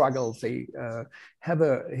struggles, they have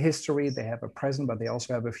a history, they have a present, but they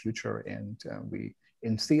also have a future. And we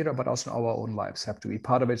in theater, but also in our own lives, have to be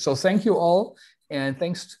part of it. So thank you all. And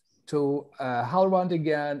thanks to HowlRound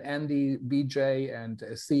again, Andy, BJ, and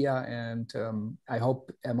Thea, and I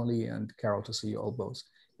hope Emily and Carol to see you all both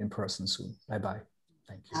in person soon. Bye-bye.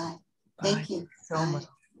 Thank you. Bye. Thank you so much.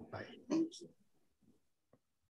 Bye. Thank you.